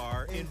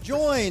Star in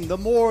Join the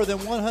more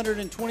than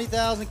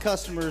 120,000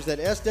 customers that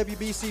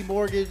SWBC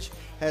Mortgage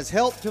has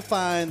helped to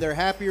find their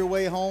happier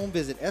way home.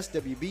 Visit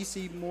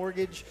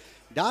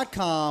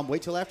swbcmortgage.com.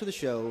 Wait till after the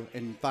show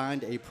and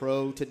find a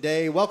pro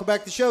today. Welcome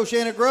back to the show.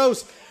 Shannon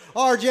Gross,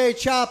 RJ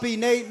Choppy,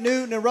 Nate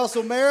Newton, and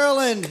Russell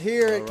Maryland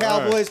here at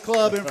Cowboys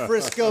Club in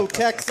Frisco,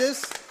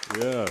 Texas.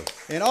 Yeah.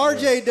 And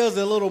RJ does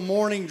a little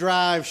morning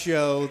drive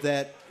show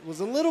that was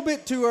a little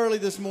bit too early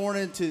this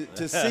morning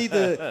to see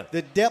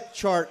the depth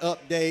chart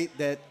update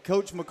that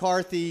Coach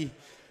McCarthy,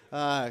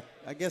 I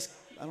guess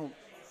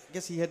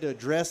he had to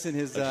address in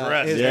his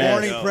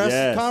morning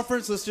press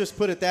conference. Let's just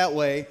put it that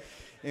way.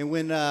 And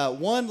when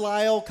one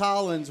Lyle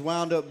Collins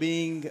wound up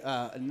being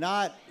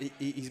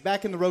he's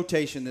back in the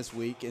rotation this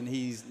week, and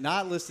he's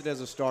not listed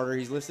as a starter.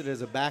 He's listed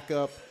as a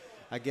backup.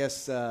 I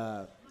guess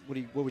what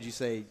would you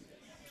say?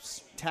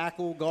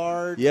 Tackle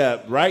guard. Yeah,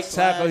 right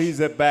tackle,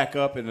 he's at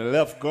backup, and the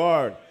left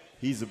guard,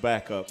 he's a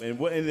backup. And I'm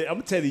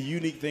going to tell you the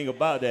unique thing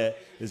about that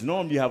is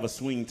normally you have a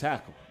swing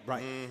tackle.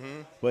 Right.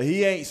 But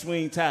he ain't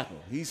swing tackle.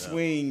 He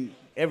swing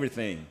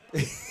everything.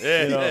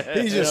 Yeah.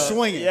 He's just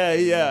swinging.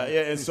 Yeah.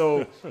 And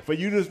so for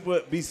you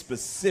to be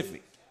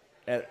specific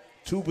at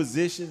two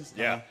positions,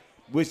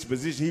 which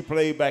position he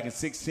played back in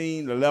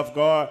 16, the left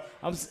guard,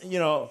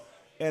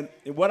 and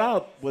what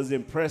I was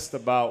impressed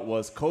about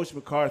was Coach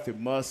McCarthy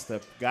must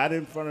have got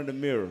in front of the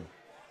mirror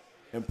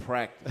and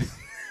practiced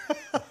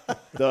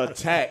the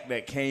attack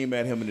that came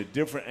at him and the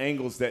different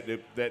angles that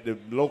the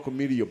local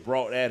media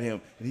brought at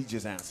him, and he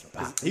just answered.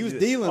 He was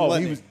dealing, Oh,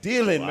 wasn't he he? was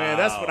dealing, man.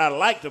 That's what I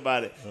liked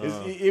about it.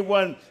 It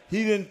wasn't.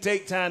 He didn't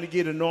take time to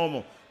get a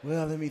normal.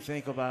 Well, let me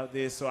think about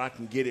this so I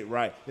can get it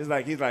right. It's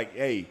like he's like,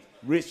 hey,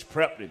 Rich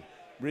prepped him.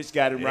 Rich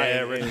got him right. Yeah,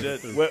 Rich did.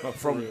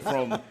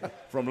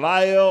 From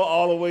Lyle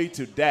all the way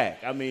to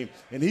Dak. I mean,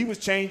 and he was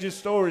changing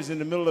stories in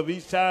the middle of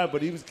each time,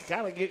 but he was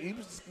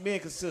being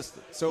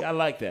consistent. So I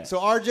like that. So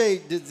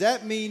RJ, does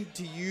that mean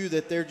to you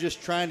that they're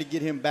just trying to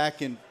get him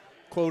back in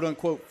quote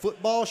unquote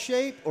football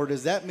shape, or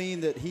does that mean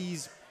that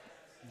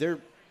they're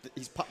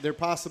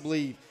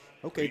possibly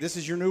okay? This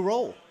is your new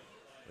role.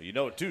 Well, you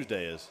know what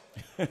Tuesday is.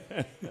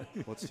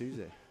 What's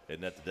Tuesday?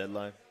 Isn't that the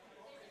deadline?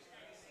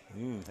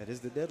 That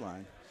is the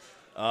deadline.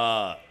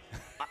 Wow,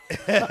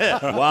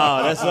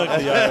 that's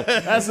ugly.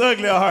 That's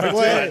ugly, RJ.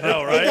 Well, I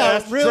know, right?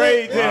 That's the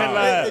trade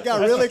deadline. It got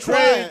That's really the trade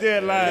quiet.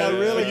 deadline. It got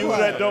really For you quiet.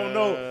 that don't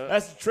know,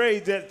 that's the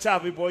trade deadline.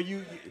 Choppy boy,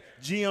 you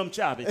GM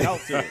Choppy, talk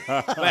to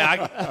him.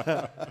 Man,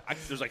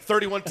 there's like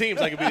 31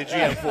 teams I could be the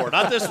GM for.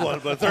 Not this one,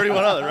 but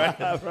 31 other, right?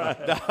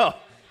 Right. No,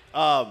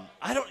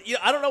 I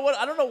don't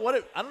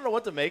know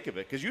what to make of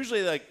it, because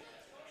usually, like,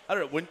 I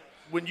don't know,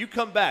 when you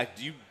come back,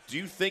 do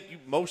you think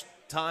most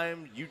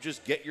time you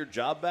just get your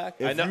job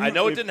back? I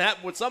know it didn't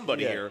happen with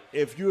somebody here.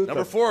 If you're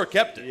number 4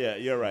 kept it. Yeah,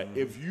 you're right.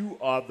 If you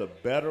are the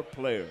better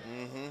player,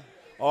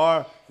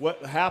 or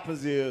what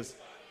happens is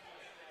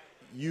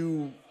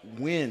you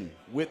win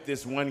with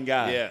this one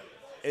guy. Yeah.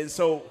 And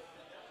so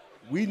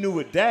we knew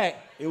with Dak,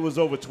 it was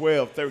over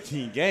 12,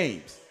 13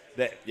 games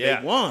that they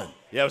won.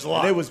 Yeah, it was a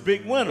lot. And it was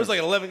big winners. It was like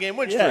an 11-game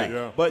win streak.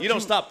 Yeah. But you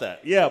don't stop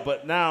that. Yeah,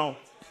 but now,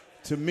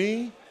 to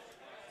me,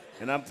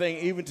 and I'm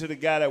thinking even to the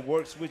guy that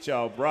works with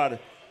y'all, brother,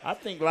 I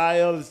think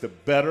Lyle is the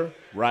better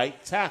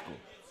right tackle.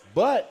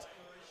 But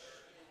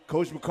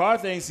Coach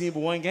McCarthy ain't seen but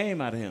one game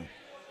out of him.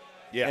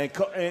 Yeah.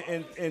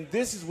 And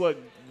this is what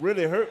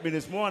really hurt me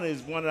this morning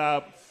is one of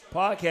our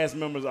podcast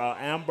members,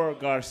 Amber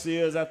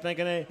Garcia, is I think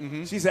her name.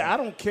 Mm-hmm. She said, I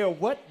don't care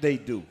what they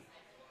do,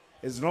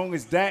 as long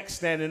as Dak's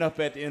standing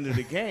up at the end of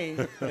the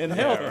game and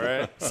healthy.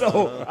 Right.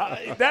 So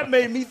that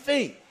made me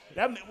think.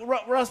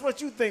 Russ,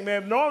 what you think,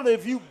 man? Normally,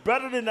 if you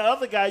better than the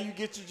other guy, you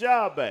get your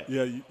job back.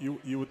 Yeah,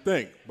 you would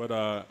think, but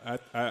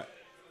I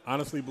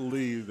honestly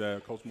believe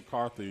that Coach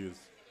McCarthy is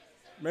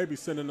maybe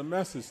sending a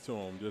message to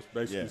him, just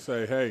basically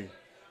say, hey,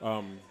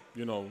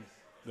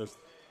 just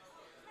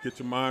get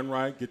your mind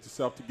right, get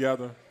yourself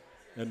together,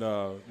 and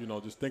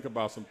just think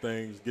about some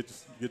things.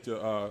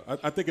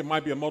 I think it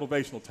might be a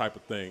motivational type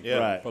of thing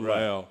for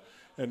Lyle,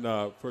 and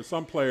for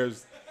some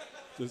players,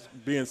 just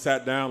being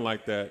sat down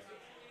like that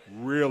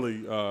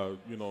really,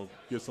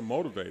 gets them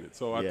motivated.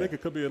 So I think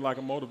it could be like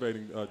a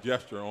motivating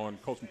gesture on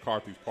Coach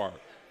McCarthy's part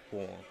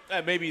for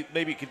him.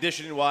 Maybe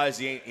conditioning-wise,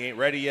 he ain't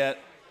ready yet.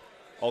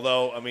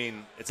 Although, I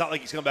mean, it's not like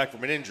he's come back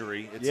from an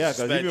injury. It's a because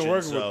he's been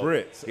working with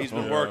Brits. He's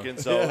been working,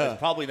 so it's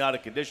probably not a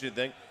conditioning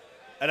thing.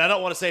 And I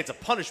don't want to say it's a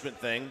punishment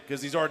thing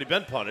because he's already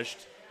been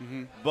punished.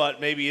 Mm-hmm.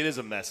 But maybe it is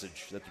a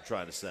message that they're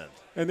trying to send.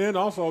 And then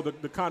also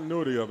the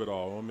continuity of it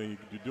all. I mean,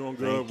 you're doing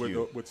good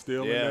with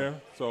Steele in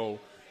there. So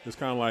it's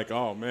kind of like,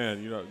 oh,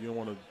 man, you don't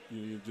want to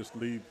you just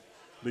leave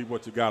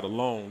what you got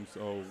alone.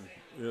 So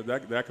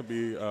that could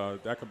be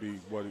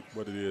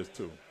what it is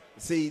too.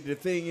 See, the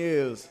thing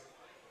is,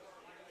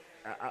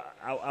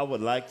 I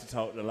would like to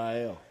talk to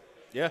Lyle.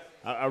 Yeah,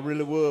 I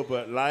really would,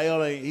 but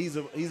Lyle, he's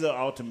an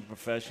ultimate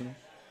professional.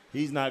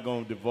 He's not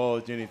going to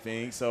divulge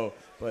anything. So,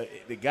 but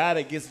the guy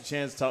that gets a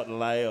chance to talk to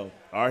Lyle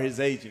or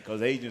his agent,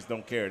 because agents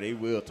don't care, they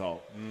will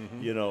talk.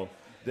 Mm-hmm.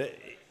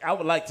 I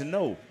would like to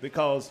know,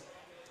 because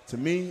to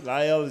me,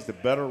 Lyle is the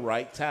better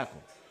right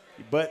tackle,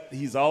 but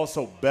he's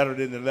also better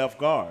than the left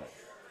guard.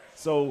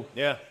 So,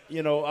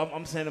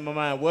 I'm saying in my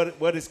mind,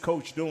 what is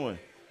Coach doing?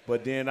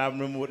 But then I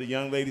remember what the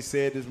young lady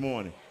said this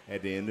morning.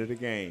 At the end of the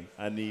game,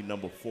 I need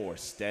number 4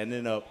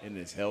 standing up and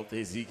as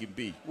healthy as he can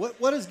be.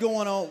 What is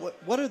going on?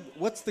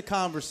 What's the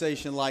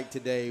conversation like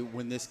today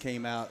when this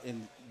came out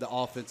in the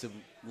offensive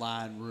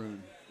line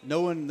room?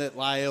 Knowing that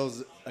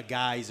Lyle's a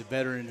guy, he's a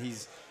veteran,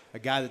 he's a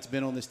guy that's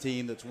been on this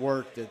team, that's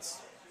worked, that's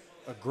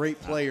a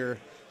great player.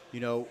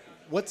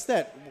 What's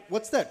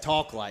that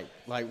talk like?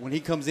 Like when he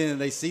comes in and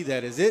they see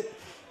that, is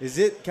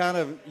it kind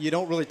of you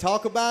don't really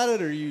talk about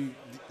it, or are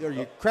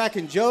you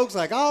cracking jokes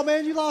like, oh,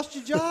 man, you lost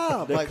your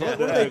job? Like,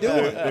 what are they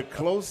doing? The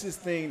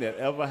closest thing that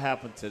ever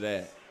happened to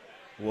that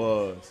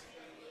was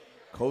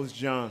Coach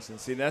Johnson.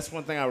 See, that's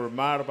one thing I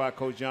admired about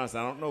Coach Johnson.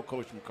 I don't know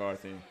Coach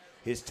McCarthy and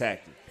his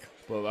tactics,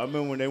 but I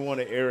remember when they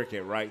wanted Eric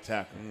at right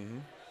tackle. Mm-hmm.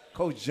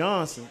 Coach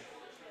Johnson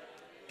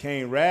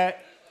came right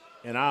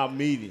in our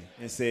meeting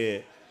and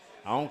said,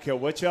 I don't care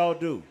what y'all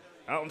do.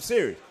 I'm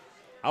serious.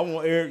 I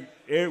want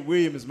Eric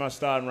Williams as my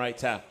starting right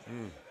tackle.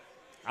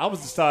 I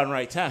was the starting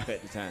right tackle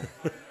at the time.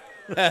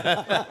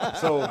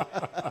 So,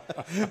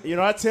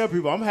 I tell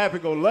people I'm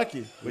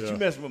happy-go-lucky, but you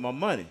messing with my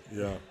money.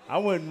 Yeah. I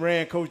went and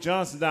ran Coach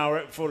Johnson down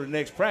right before the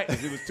next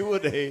practice. It was 2 a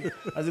day.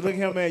 I said, look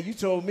here, man, you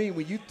told me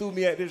when you threw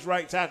me at this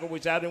right tackle,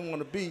 which I didn't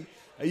want to be,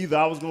 either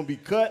I was going to be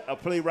cut or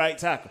play right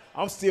tackle.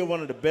 I'm still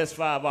one of the best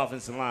 5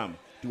 offensive linemen.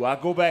 Do I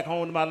go back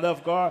home to my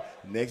left guard?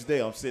 The next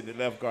day, I'm sitting at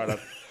left guard.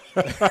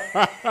 All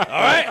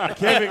right.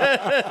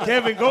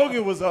 Kevin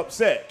Gogan was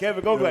upset.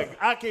 Kevin Gogan like,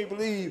 I can't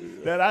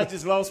believe that I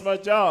just lost my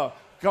job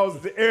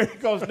because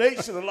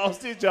Nate should have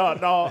lost his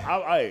job. No,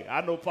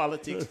 I know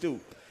politics too.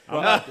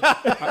 I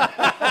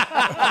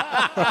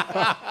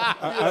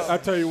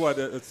tell you what,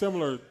 a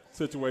similar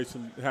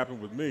situation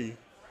happened with me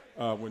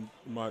when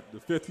the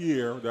 5th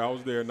year that I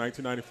was there in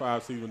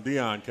 1995 season when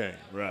Deion came.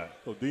 Right.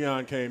 So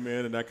Deion came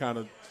in, and that kind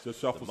of just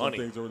shuffled some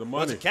things over the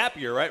money. Well, it's a cap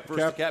year, right?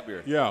 First cap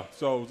year. Yeah.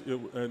 So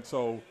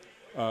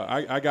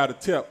I got a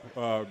tip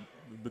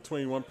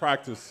between one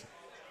practice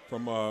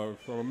from a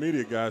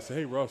media guy. Said,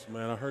 "Hey Russ,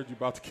 man, I heard you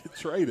about to get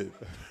traded."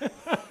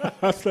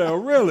 I said, "Oh,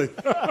 really?"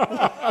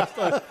 I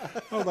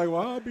was like, "Well,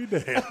 I'll be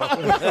damned."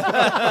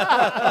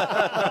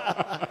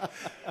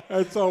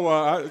 And so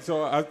I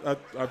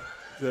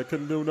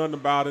couldn't do nothing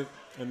about it.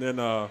 And then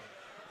I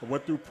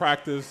went through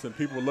practice, and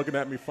people were looking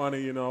at me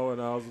funny, and I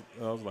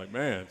was like,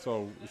 man.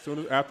 So as soon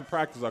as after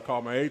practice, I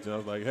called my agent. I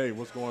was like, hey,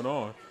 what's going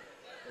on?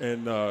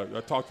 And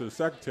I talked to the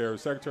secretary. The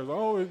secretary was like,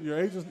 oh,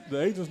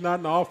 the agent's not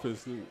in the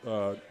office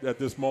at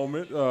this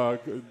moment.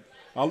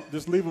 I'll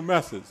just leave a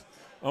message.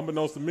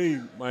 Unbeknownst to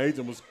me, my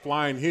agent was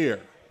flying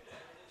here.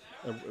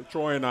 And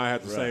Troy and I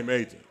had the same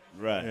agent.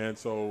 Right. And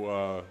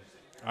so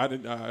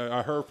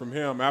I heard from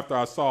him after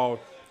I saw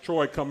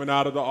Troy coming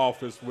out of the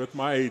office with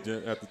my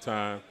agent at the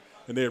time,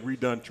 and they had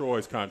redone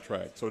Troy's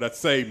contract. So that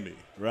saved me.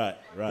 Right.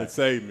 It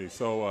saved me.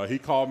 So he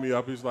called me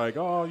up. He's like,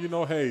 oh,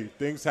 hey,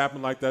 things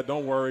happen like that.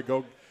 Don't worry.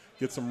 Go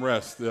get some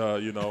rest, And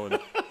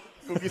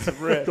Go get some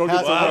rest. Go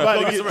get some rest.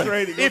 Go get some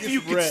training. If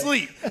you can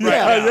sleep.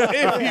 Yeah.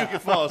 If you can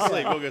fall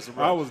asleep, go get some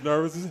rest. I was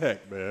nervous as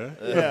heck, man.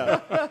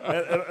 Yeah.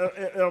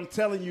 and I'm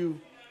telling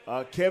you,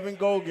 Kevin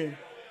Gogan,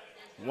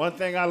 one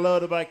thing I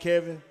loved about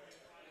Kevin,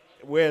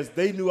 whereas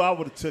they knew I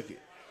would have took it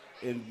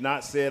and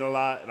not said a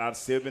lot, and I'd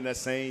still been that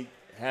same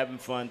having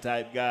fun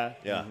type guy.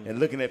 Yeah. And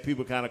looking at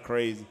people kind of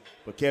crazy.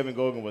 But Kevin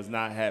Gogan was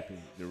not happy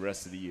the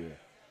rest of the year.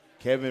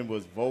 Kevin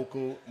was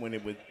vocal when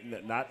it was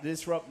not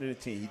disrupting the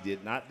team. He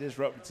did not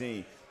disrupt the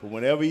team. But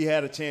whenever he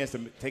had a chance to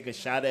take a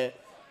shot at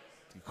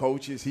the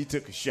coaches, he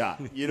took a shot.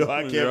 You know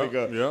how Kevin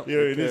goes.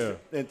 In his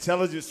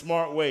intelligent,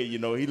 smart way, he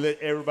let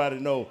everybody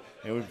know.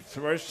 And with the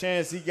first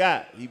chance he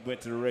got, he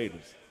went to the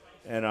Raiders.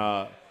 And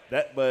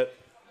but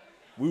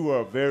we were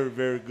a very,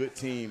 very good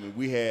team, and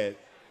we had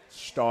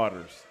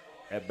starters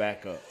at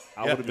backup.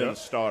 I would have been a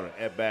starter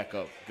at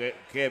backup.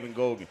 Kevin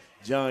Gogan,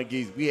 John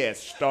Geese, we had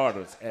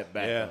starters at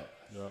backup.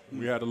 Yeah.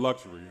 We had the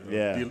luxury.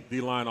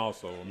 D-line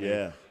also. I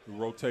mean, we're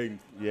rotating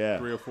 3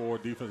 or 4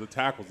 defensive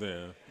tackles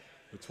in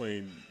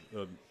between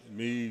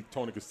me,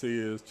 Tony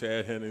Casillas,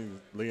 Chad Hennings,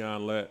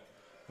 Leon Lett.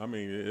 I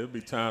mean, it'll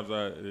be times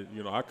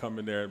I come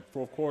in there in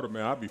fourth quarter,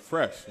 man, I'll be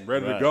fresh and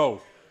ready to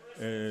go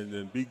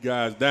and beat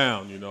guys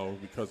down,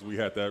 because we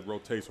had that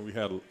rotation. We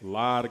had a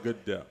lot of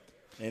good depth.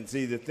 And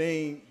see, the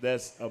thing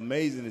that's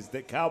amazing is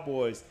that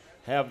Cowboys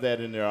have that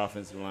in their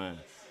offensive line.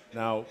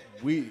 Now,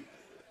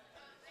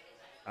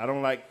 I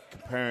don't like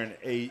comparing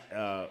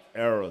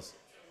eras,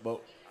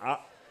 but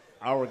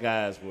our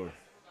guys were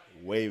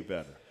way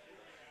better.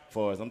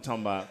 For us, I'm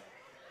talking about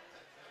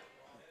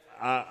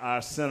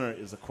our center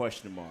is a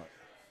question mark.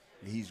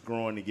 He's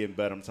growing and getting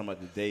better. I'm talking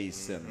about the Days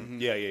center. Mm-hmm.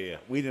 Yeah.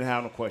 We didn't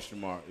have no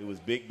question mark. It was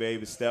Big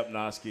Baby,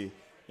 Stepnoski,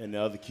 and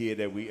the other kid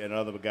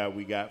another guy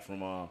we got from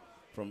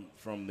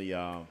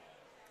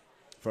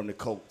the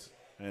Colts,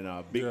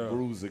 and big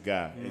bruiser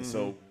guy. And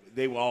so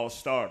they were all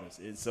starters.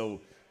 And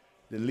so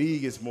the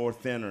league is more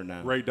thinner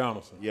now. Ray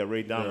Donaldson. Yeah,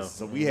 Ray Donaldson.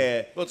 So we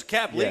had. Well, it's a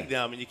cap league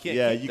now. I mean, you can't.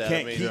 Yeah, keep you that.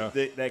 can't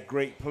keep that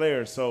great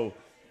player. So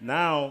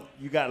now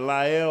you got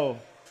Lyle,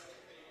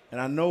 and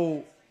I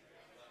know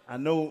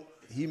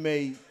he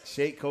may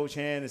shake Coach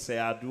hand and say,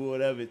 "I'll do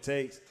whatever it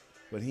takes,"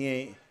 but he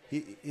ain't.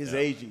 His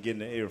agent getting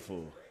the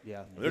earful.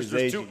 Yeah, There's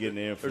really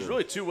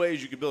 2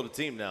 ways you can build a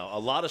team now: a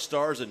lot of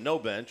stars and no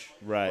bench,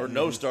 right, or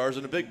no stars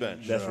and a big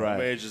bench. That's right. I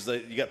mean, it's just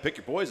you got to pick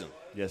your poison.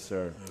 Yes,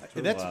 sir.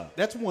 And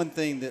that's one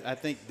thing that I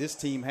think this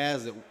team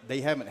has that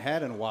they haven't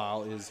had in a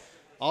while is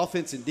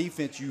offense and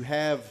defense. You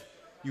have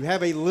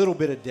a little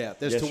bit of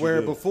depth as to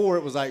where before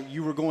it was like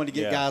you were going to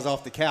get guys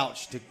off the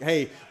couch to,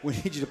 hey, we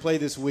need you to play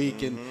this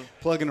week and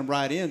plugging them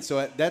right in.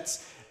 So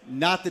that's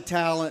not the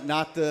talent,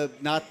 not the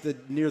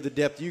near the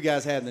depth you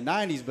guys had in the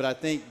 90s, but I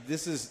think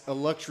this is a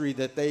luxury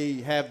that they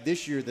have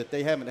this year that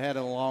they haven't had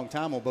in a long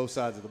time on both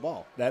sides of the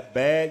ball. That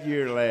bad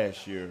year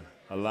last year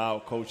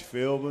allowed Coach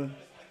Philbin,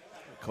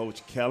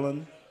 Coach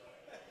Kellen,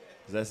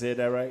 Did I say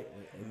that right?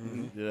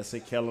 Did I say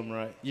Kellum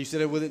right? You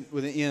said it with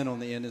an N on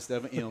the end instead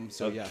of an M.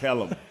 So yeah,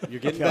 Kellum. you're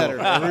getting better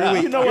every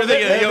week. You know what? You're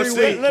thinking of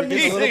the OC. Let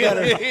me You're getting a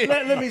little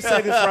better. let me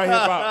say this right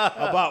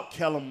here about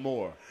Kellum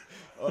Moore,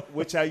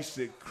 which I used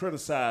to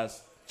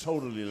criticize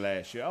totally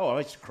last year. Oh, I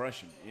used to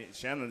crush him.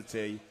 Shannon will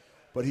tell you,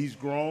 but he's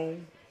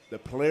grown. The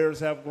players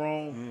have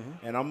grown,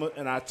 and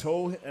I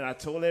told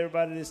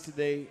everybody this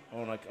today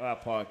on our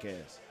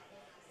podcast.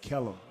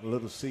 Kellum, a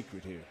little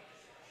secret here.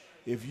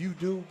 If you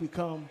do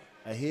become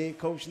a head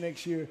coach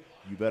next year,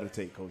 you better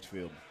take Coach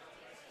Philbin.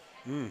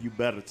 You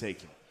better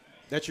take him.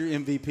 That's your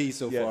MVP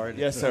so far.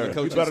 Yes, sir.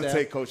 You better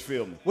take Coach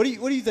Philbin. What do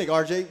you think,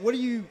 RJ? What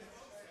do you,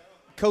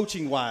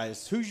 coaching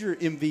wise, who's your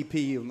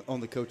MVP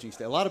on the coaching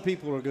staff? A lot of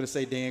people are going to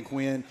say Dan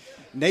Quinn.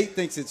 Nate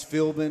thinks it's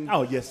Philbin.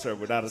 Oh, yes, sir,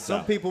 without a doubt.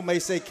 Some people may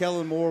say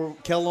Kellen Moore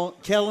with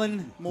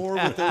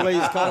the way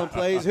he's calling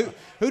plays.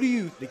 Who do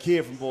you? The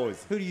kid from Boise.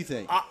 Who do you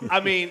think?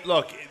 I mean,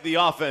 look, the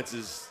offense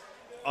is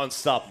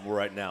unstoppable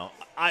right now.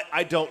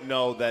 I don't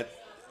know that.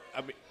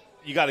 I mean,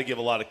 you got to give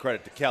a lot of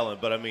credit to Kellen,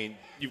 but I mean,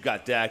 you've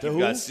got Dak, you've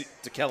got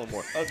to Kellen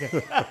Moore. Okay.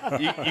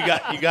 you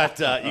got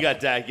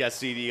Dak, you got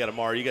CD, you got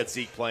Amari, you got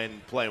Zeke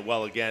playing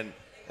well again,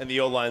 and the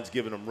O-line's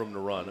giving them room to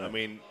run. I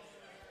mean,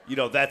 you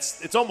know,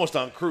 it's almost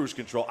on cruise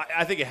control.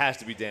 I think it has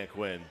to be Dan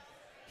Quinn.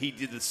 He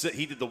did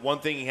the one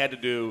thing he had to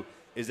do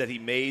is that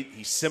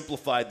he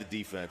simplified the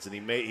defense,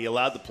 and he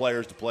allowed the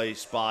players to play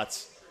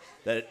spots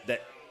that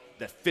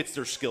fits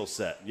their skill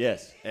set.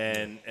 Yes.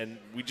 And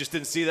we just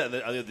didn't see that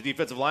in the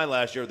defensive line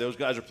last year. Those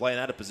guys are playing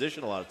out of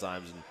position a lot of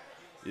times,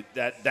 and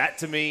that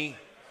to me,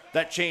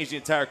 that changed the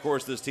entire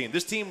course of this team.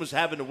 This team was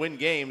having to win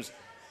games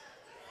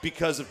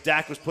because of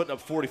Dak was putting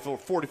up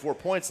 44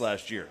 points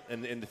last year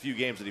in the few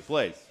games that he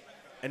played.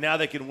 And now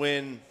they can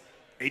win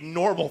a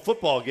normal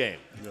football game.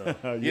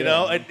 Yeah. You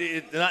know,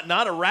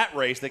 not a rat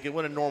race. They can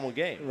win a normal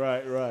game.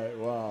 Right.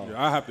 Wow.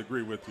 Yeah, I have to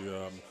agree with you.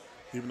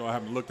 Even though I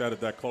haven't looked at it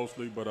that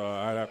closely, but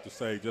I'd have to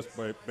say just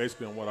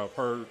basically on what I've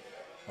heard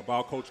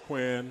about Coach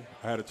Quinn.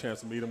 I had a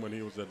chance to meet him when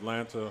he was at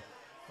Atlanta.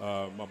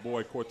 My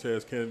boy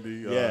Cortez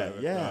Kennedy, he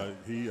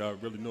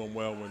really knew him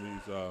well when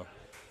he's,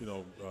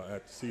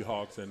 at the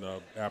Seahawks and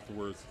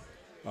afterwards.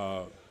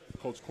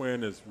 Coach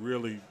Quinn has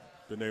really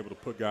been able to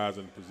put guys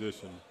in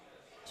position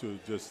to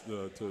just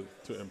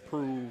to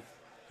improve,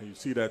 and you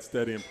see that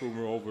steady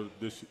improvement over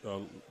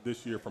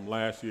this year from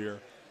last year.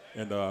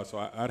 And so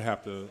I'd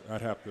have to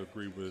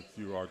agree with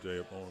you, RJ,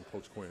 on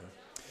Coach Quinn.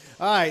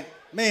 All right,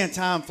 man.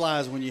 Time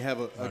flies when you have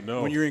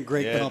when you're in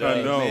great company.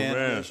 I know,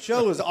 man. The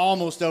show is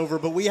almost over,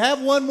 but we have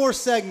one more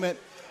segment,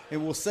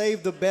 and we'll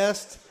save the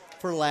best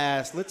for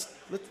last. Let's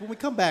when we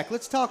come back,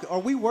 let's talk. Are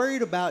we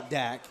worried about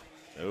Dak?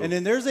 Oh. And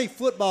then there's a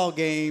football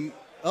game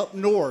up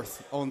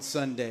north on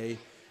Sunday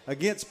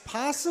against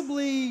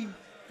possibly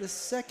the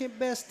second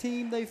best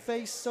team they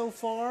faced so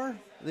far.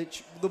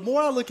 The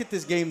more I look at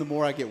this game, the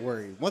more I get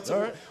worried.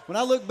 When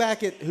I look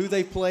back at who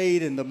they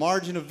played and the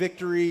margin of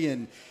victory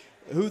and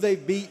who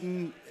they've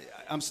beaten,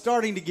 I'm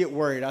starting to get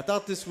worried. I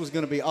thought this was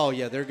going to be,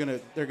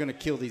 they're gonna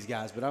kill these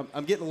guys, but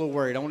I'm getting a little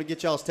worried. I want to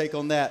get y'all's take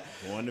on that.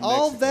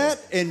 All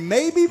that and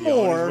maybe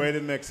more. Way to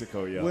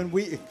Mexico, y'all. When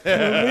we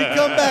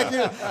come back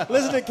here,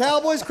 listen to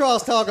Cowboys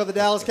Crosstalk on the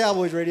Dallas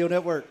Cowboys Radio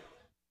Network.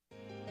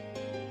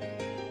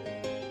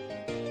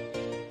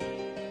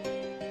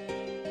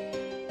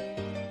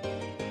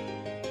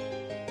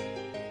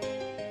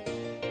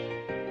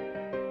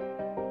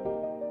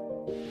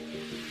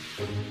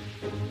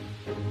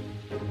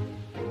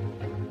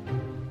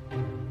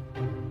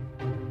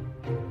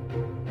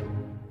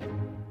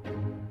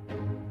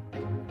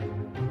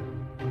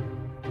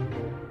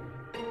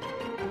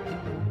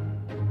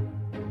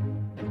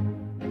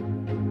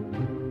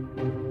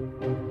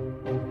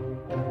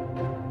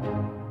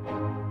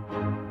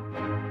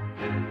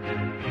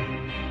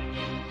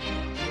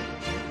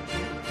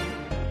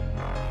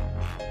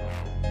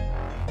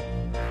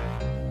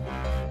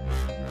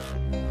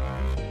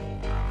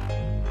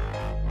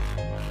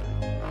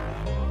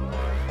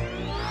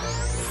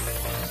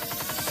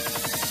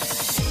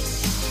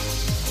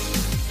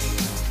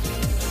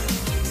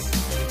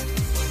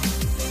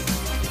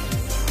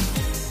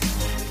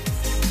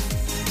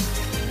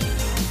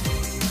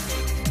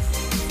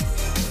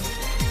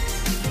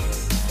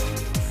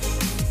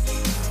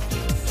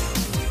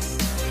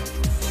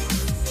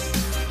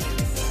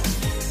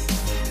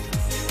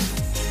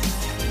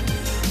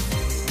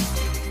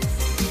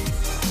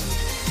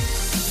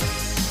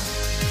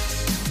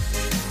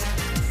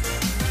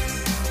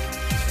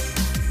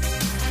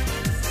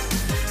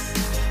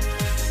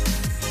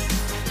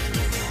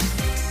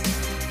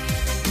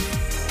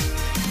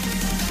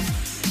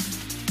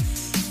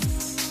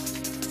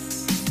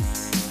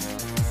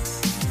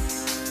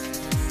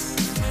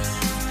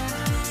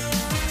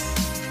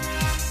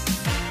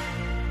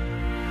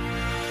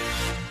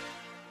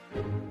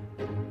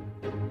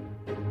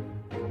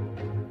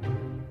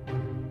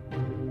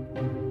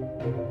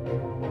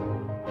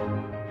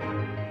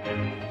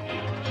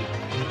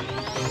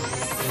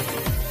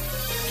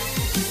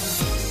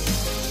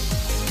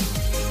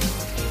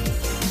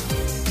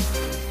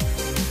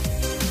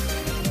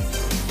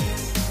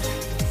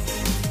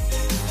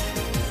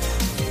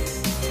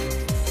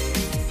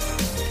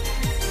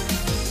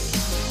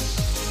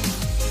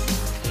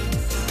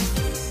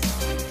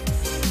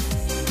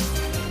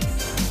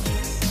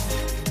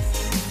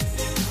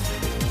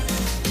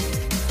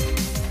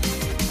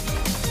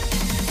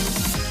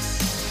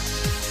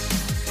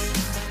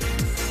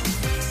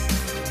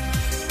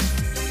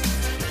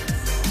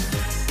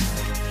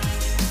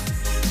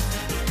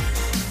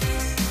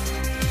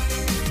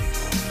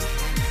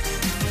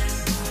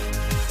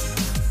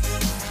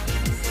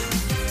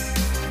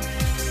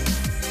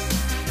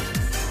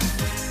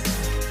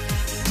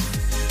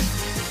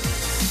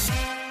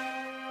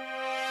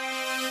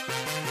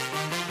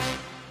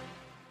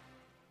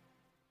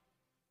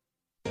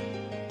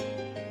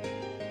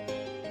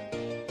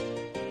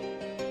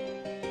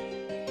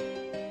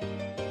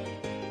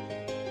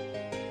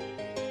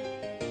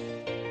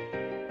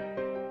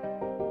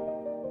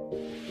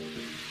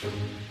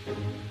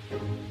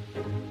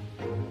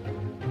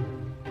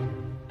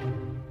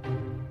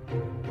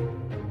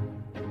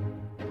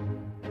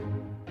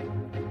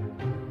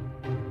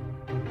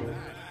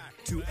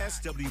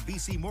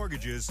 SWBC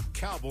Mortgage's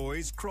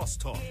Cowboys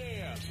Crosstalk.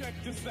 Yeah, check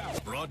this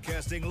out.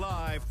 Broadcasting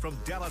live from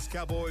Dallas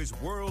Cowboys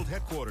World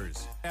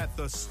Headquarters at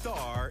the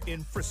Star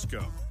in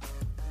Frisco.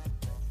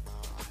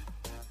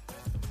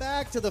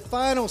 Back to the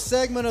final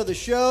segment of the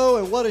show,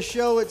 and what a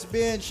show it's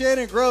been.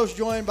 Shannon Gross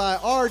joined by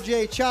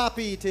R.J.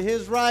 Choppy to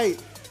his right,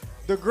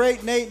 the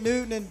great Nate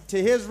Newton, and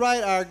to his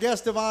right, our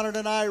guest of honor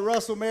tonight,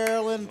 Russell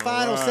Maryland.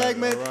 Final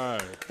segment. All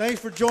right.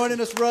 Thanks for joining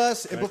us,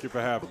 Russ. Thank you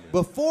for having me.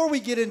 Before we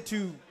get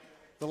into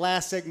the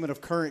last segment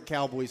of current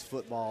Cowboys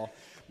football,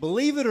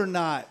 believe it or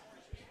not,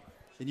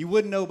 and you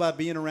wouldn't know by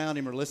being around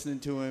him or listening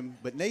to him,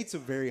 but Nate's a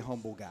very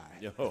humble guy.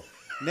 Yo.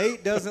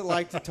 Nate doesn't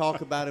like to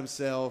talk about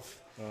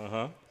himself.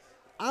 Uh-huh.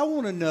 I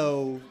want to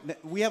know,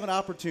 we have an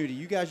opportunity.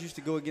 You guys used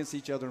to go against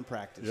each other in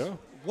practice. Yeah.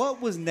 What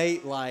was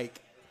Nate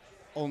like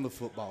on the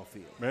football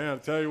field? Man, I'll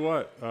tell you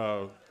what,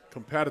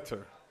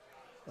 competitor.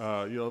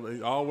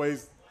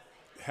 Always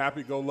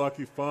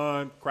happy-go-lucky,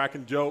 fun,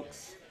 cracking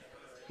jokes.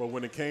 But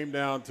when it came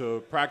down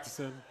to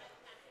practicing,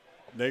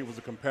 Nate was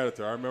a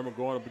competitor. I remember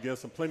going up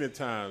against him plenty of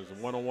times,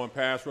 one-on-one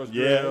pass rush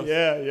drills.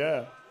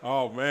 Yeah.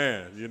 Oh,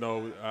 man,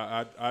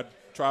 I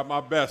tried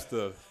my best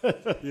to,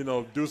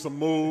 do some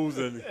moves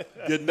and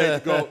get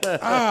Nate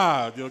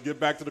to go, get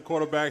back to the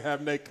quarterback,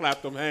 have Nate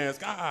clap them hands.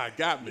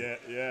 Got me.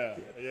 Yeah.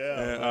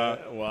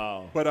 And,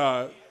 Wow.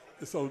 But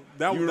so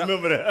that You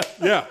remember that?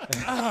 Yeah.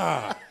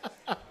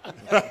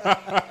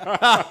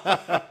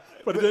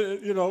 But then,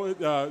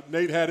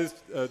 Nate had his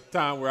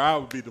time where I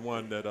would be the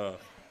one that.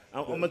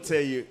 I'm going to tell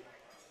you,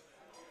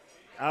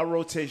 our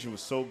rotation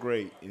was so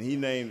great, and he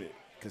named it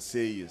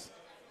Casillas,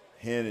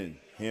 Hennon,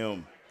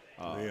 him,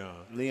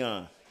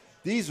 Leon.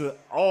 These were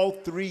all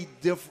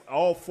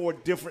four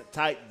different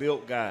type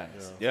built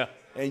guys. Yeah.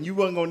 And you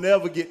wasn't going to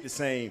never get the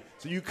same.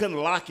 So you couldn't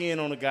lock in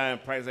on a guy in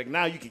practice. Like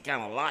now you can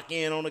kind of lock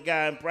in on a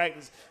guy in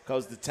practice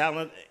because the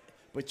talent,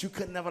 but you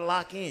could never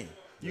lock in.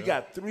 You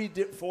got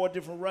 4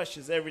 different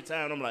rushes every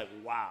time. I'm like,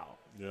 wow.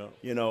 Yeah.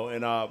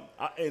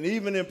 And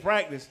even in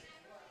practice,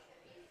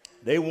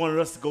 they wanted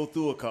us to go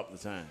through a couple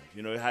of times.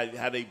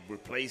 How they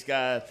replace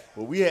guys.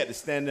 Well, we had to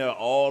stand there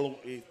all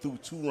through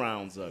 2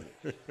 rounds of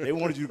it. They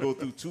wanted you to go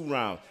through 2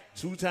 rounds.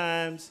 2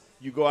 times,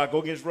 I go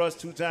against Russ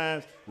 2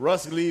 times.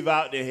 Russ leave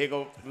out, then here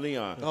go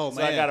Leon. Oh, so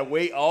man. I got to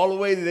wait all the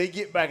way till they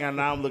get back, and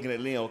now I'm looking at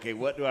Leon. Okay,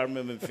 what do I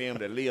remember in film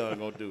that Leon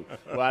going to do?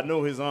 Well, I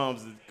know his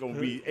arms is going to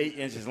be 8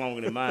 inches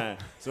longer than mine.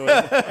 So,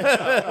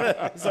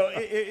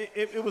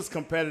 it was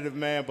competitive,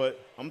 man.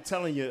 But I'm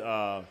telling you,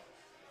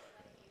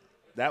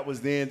 that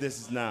was then, this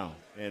is now.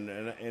 And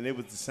it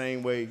was the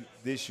same way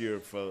this year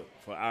for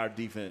our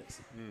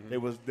defense.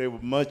 Mm-hmm. They were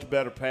much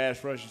better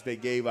pass rushers. They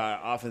gave our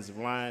offensive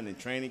line in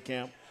training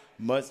camp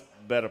much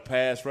better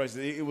pass rushers.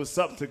 It was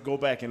something to go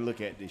back and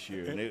look at this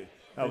year, and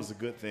that was a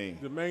good thing.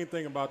 The main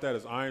thing about that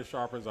is iron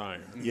sharpens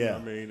iron. Yeah. I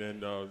mean,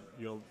 and,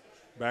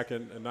 back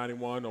in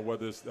 91 or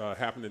whether it's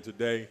happening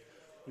today,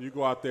 you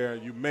go out there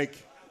and you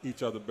make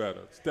each other better.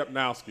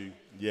 Stepnowski.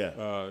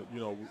 Yeah.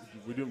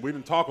 We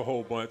didn't talk a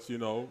whole bunch,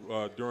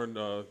 during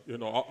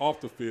off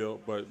the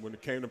field, but when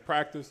it came to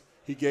practice,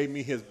 he gave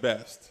me his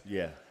best.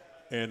 Yeah.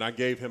 And I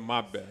gave him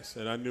my best,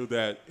 and I knew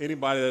that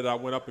anybody that I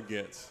went up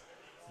against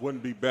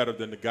wouldn't be better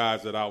than the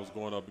guys that I was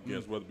going up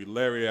against, whether it be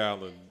Larry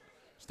Allen,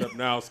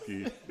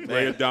 Stepnowski,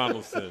 Ray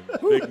Donaldson,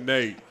 Big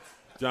Nate,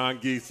 John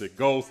Giesick,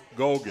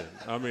 Gogan.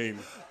 I mean,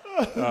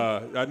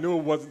 I knew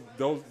it wasn't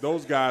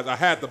those guys. I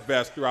had the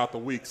best throughout the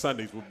week.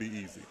 Sundays would be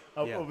easy.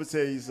 I'm gonna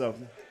tell you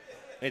something.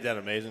 Ain't that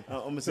amazing?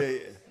 I'm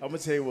gonna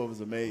tell you what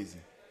was amazing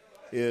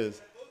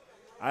is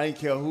I didn't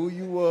care who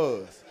you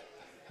was.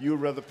 You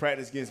would rather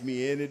practice against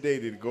me any day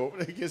than go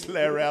against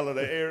Larry Allen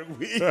or Eric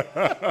Weed.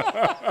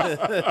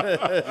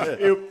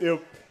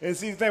 And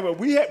see the thing, but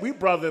we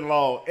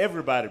brother-in-law,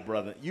 everybody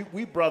brother.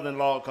 We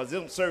brother-in-law because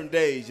there's certain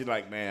days you're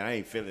like, man, I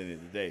ain't feeling it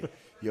today.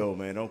 Yo,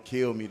 man, don't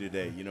kill me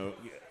today.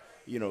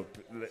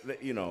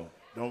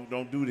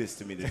 Don't do this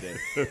to me today.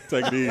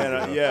 Take it easy.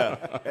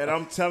 And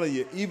I'm telling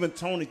you, even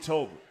Tony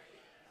Tolbert,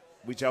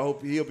 which I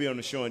hope he'll be on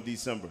the show in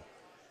December,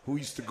 who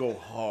used to go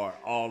hard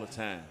all the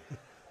time.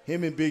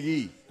 Him and Big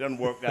E done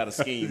worked out a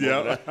scheme.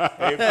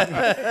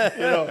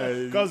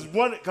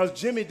 Because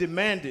Jimmy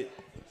demanded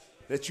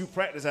that you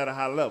practice at a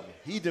high level.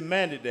 He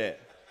demanded that.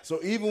 So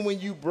even when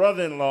you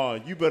brother-in-law,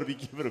 you better be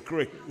giving a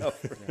great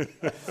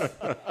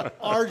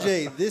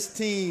RJ, this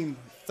team,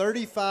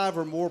 35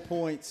 or more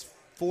points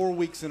 4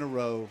 weeks in a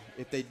row.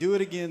 If they do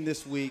it again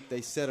this week,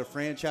 they set a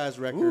franchise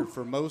record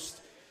for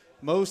most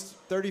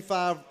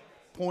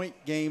 35-point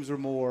games or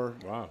more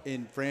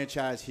in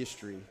franchise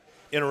history.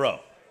 In a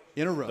row.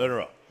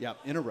 Yeah,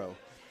 in a row.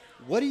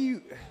 How do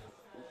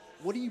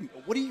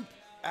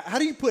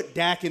you put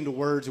Dak into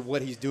words of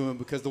what he's doing?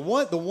 Because the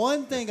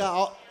one thing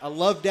I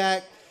love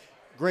Dak,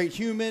 great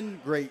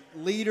human, great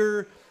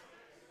leader,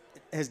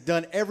 has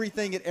done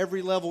everything at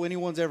every level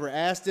anyone's ever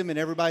asked him, and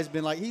everybody's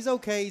been like, he's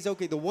okay.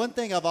 The one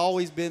thing I've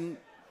always been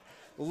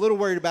a little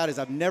worried about is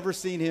I've never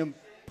seen him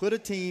put a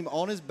team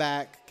on his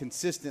back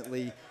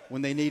consistently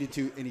when they needed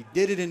to, and he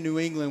did it in New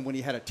England when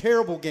he had a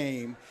terrible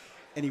game.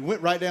 and he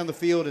went right down the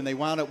field, and they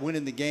wound up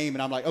winning the game.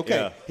 And I'm like,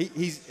 okay,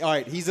 he's all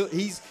right.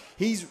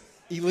 He's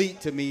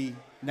elite to me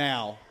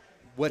now.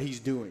 What he's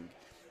doing.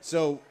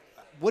 So,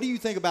 what do you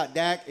think about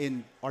Dak?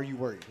 And are you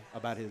worried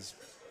about his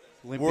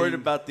limping? Worried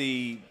about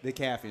the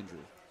calf injury?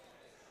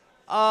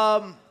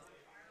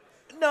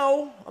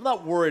 No, I'm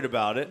not worried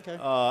about it.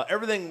 Okay.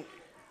 Everything.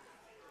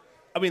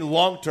 I mean,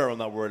 long term, I'm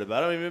not worried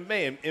about it. I mean, it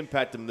may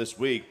impact him this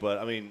week, but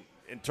I mean,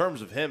 in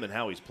terms of him and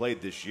how he's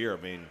played this year,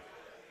 I mean,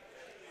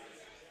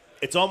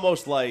 it's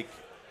almost like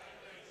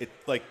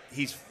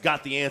he's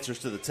got the answers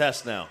to the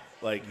test now.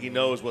 Like, he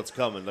knows what's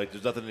coming. Like,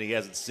 there's nothing that he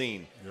hasn't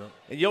seen. Yep.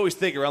 And you always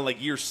think around,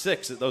 like, year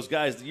 6, that those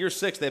guys, year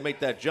 6, they make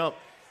that jump.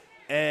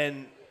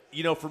 And,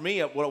 you know, for me,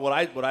 what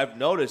I've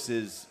noticed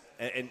is,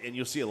 and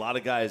you'll see a lot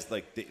of guys,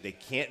 like, they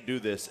can't do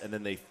this, and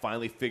then they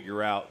finally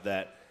figure out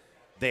that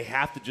they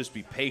have to just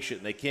be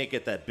patient, and they can't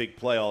get that big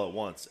play all at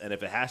once. And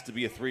if it has to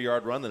be a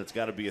 3-yard run, then it's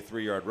got to be a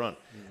 3-yard run.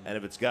 Mm-hmm. And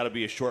if it's got to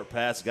be a short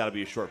pass, it's got to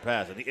be a short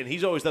pass. And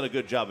he's always done a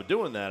good job of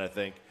doing that, I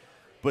think.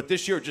 But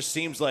this year it just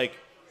seems like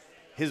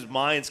his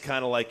mind's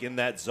kind of like in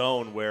that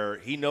zone where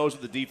he knows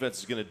what the defense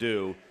is going to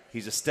do.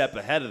 He's a step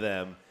ahead of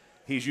them.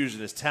 He's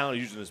using his talent,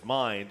 he's using his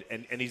mind,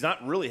 and he's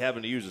not really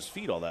having to use his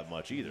feet all that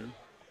much either.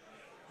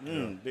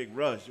 Big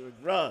rush.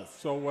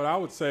 So what I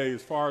would say,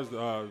 as far as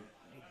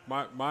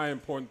my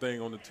important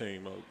thing on the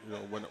team, you know,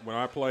 when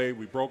I played,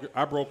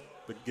 I broke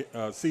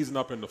the season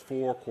up into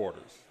 4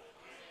 quarters,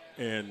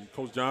 and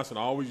Coach Johnson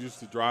always used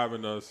to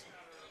driving us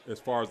as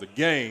far as the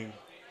game.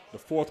 The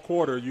fourth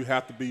quarter, you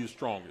have to be your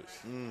strongest.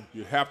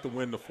 You have to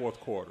win the fourth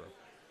quarter,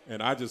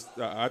 and I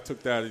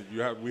took that as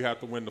we have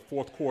to win the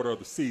fourth quarter of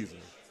the season.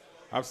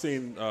 I've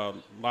seen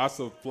lots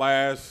of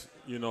flash,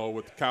 you know,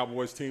 with the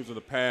Cowboys teams in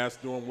the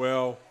past doing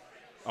well,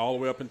 all the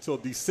way up until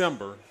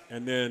December,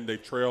 and then they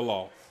trail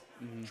off,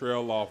 and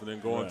then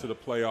go into the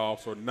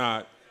playoffs or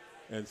not,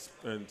 and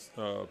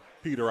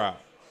peter out.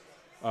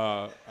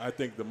 I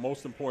think the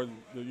most important,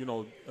 you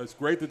know, it's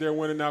great that they're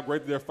winning now,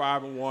 great that they're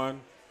 5-1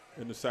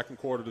 in the second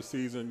quarter of the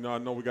season. You know, I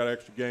know we got an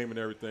extra game and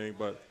everything,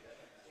 but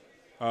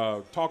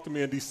talk to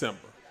me in December.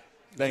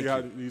 See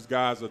how these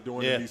guys are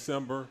doing in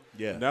December.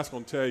 Yeah. And that's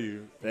going to tell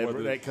you.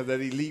 Because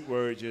that elite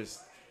word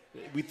just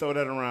 – we throw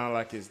that around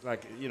like it's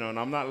like, you know, and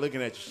I'm not looking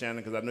at you,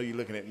 Shannon, because I know you're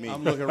looking at me.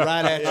 I'm looking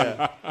right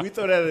at you. We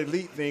throw that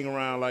elite thing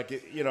around like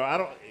it, you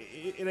know,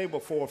 it ain't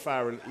but 4 or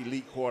 5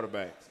 elite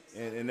quarterbacks,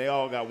 and they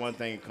all got one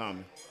thing in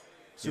common.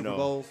 Super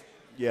Bowls.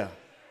 Yeah.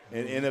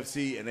 And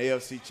NFC and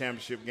AFC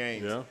championship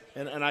games. Yeah.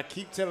 And I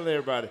keep telling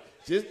everybody,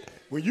 just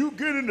when you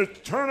get in the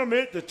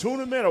tournament,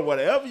 or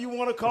whatever you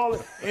want to call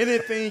it,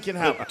 anything can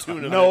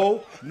happen.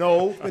 No.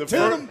 The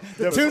tournament.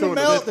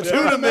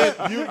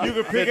 You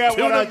can pick out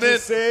what I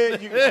just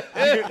said. You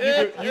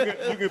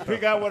can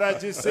pick out what I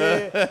just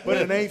said, but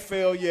it ain't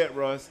failed yet,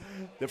 Russ.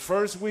 The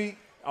first week,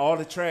 all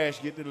the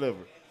trash get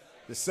delivered.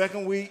 The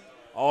second week,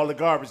 all the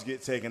garbage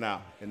get taken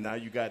out. And now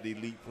you got the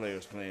elite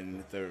players playing in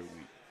the third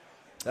week.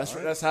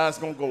 That's how it's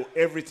going to go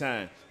every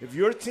time. If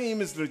your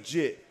team is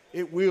legit,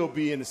 it will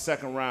be in the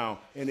second round,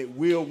 and it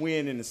will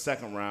win in the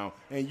second round,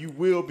 and you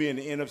will be in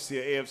the NFC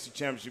or AFC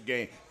championship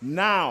game.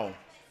 Now,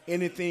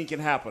 anything can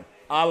happen,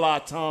 a la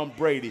Tom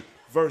Brady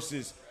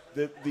versus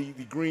the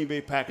Green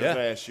Bay Packers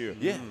last year.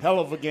 Yeah. Hell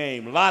of a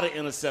game. A lot of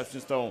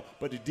interceptions thrown,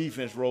 but the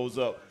defense rose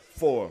up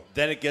for.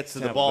 Then it gets to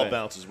Tampa the ball Bay.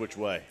 bounces which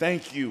way.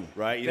 Thank you.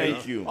 Right?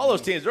 Thank you. All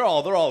those teams, they're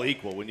all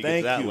equal when you get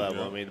to that Thank you.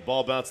 level. Yeah. I mean, the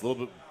ball bounces a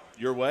little bit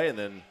your way, and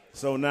then –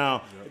 So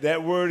now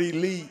that word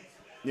elite,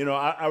 you know,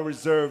 I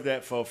reserve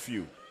that for a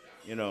few,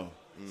 you know.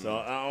 So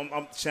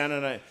I'm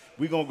Shannon.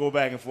 We're gonna go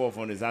back and forth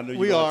on this. I know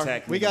you're gonna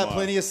attack me. We got tomorrow.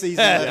 plenty of season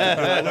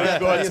left. We're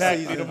gonna attack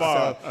me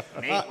tomorrow. So,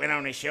 Nate went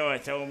on the show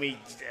and told me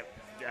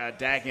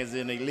Dak is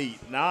an elite.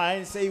 No, I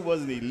didn't say he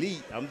wasn't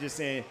elite. I'm just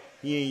saying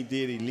he ain't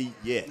did elite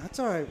yet. that's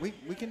all right. We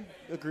can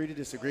agree to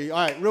disagree. All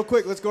right, real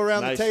quick, let's go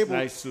around the table.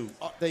 Nice suit.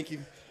 Thank you.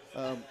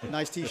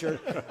 Nice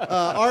T-shirt.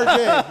 RJ,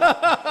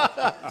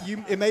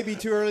 it may be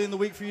too early in the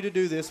week for you to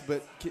do this,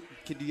 but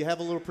do you have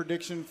a little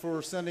prediction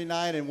for Sunday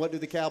night, and what do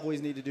the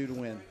Cowboys need to do to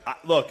win?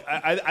 Look,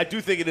 I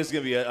do think it is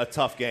going to be a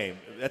tough game.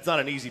 That's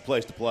not an easy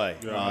place to play.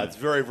 It's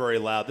very, very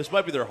loud. This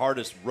might be their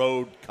hardest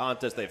road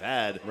contest they've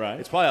had. Right.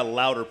 It's probably a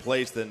louder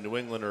place than New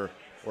England or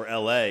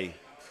L.A.,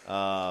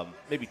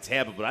 maybe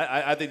Tampa, but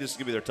I think this is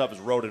going to be their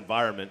toughest road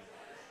environment.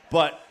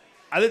 But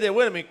I think they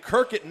win. I mean,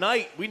 Kirk at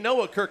night, we know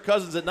what Kirk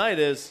Cousins at night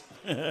is.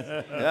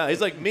 Yeah, he's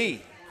like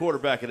me,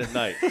 quarterbacking at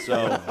night.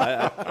 So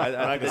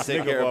I think they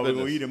take care of We're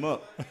gonna business. eat him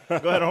up.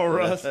 Go ahead on,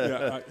 Russ.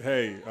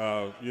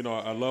 You know,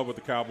 I love what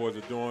the Cowboys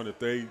are doing. If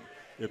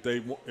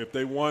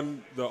they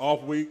won the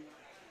off week,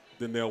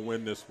 then they'll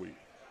win this week.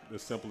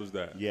 As simple as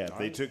that. Yeah,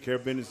 they took care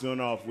of business during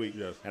the off week.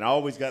 Yes. And I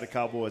always got the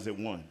Cowboys at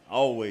 1.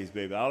 Always,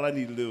 baby. All I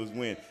need to do is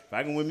win. If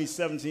I can win me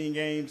 17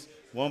 games,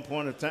 1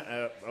 point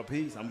a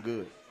piece, I'm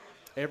good.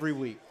 Every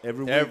week.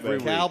 Every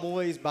week.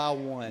 Cowboys by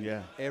 1.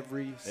 Yeah.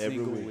 Every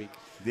single week.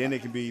 Then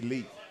it can be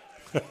elite.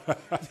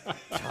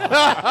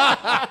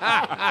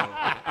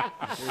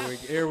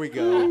 Here we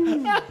go.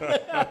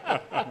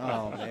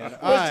 Oh, man.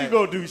 What you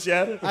gonna do, you,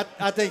 Shannon?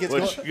 I think it's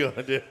What you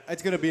gonna do?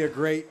 It's going to be a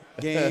great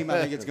game.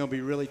 I think it's going to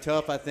be really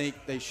tough. I think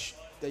they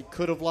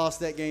could have lost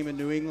that game in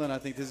New England. I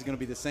think this is going to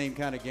be the same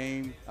kind of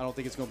game. I don't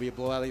think it's going to be a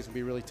blowout. I think it's going to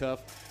be really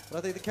tough. But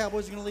I think the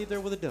Cowboys are going to leave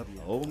there with a W.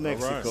 Old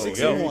Mexico. right. 6-1.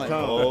 Here we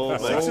come. Old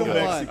Old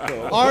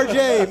Mexico.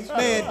 RJ,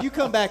 man, you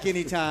come back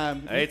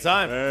anytime.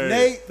 Anytime. Hey,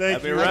 Nate,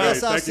 thank you. I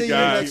guess I'll Thank see you, you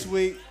guys. next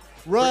week.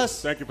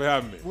 Russ, Thank you for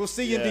having me. we'll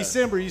see you in Yeah.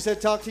 December. You said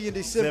talk to you in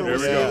December. There We'll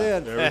we see go. you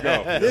then. There we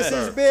go. This Yes,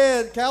 has sir.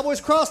 been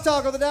Cowboys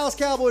Crosstalk on the Dallas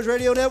Cowboys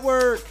Radio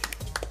Network.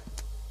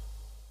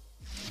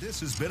 This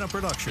has been a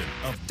production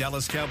of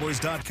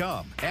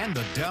DallasCowboys.com and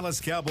the Dallas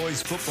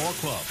Cowboys Football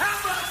Club.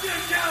 How about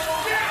this,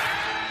 Cowboys?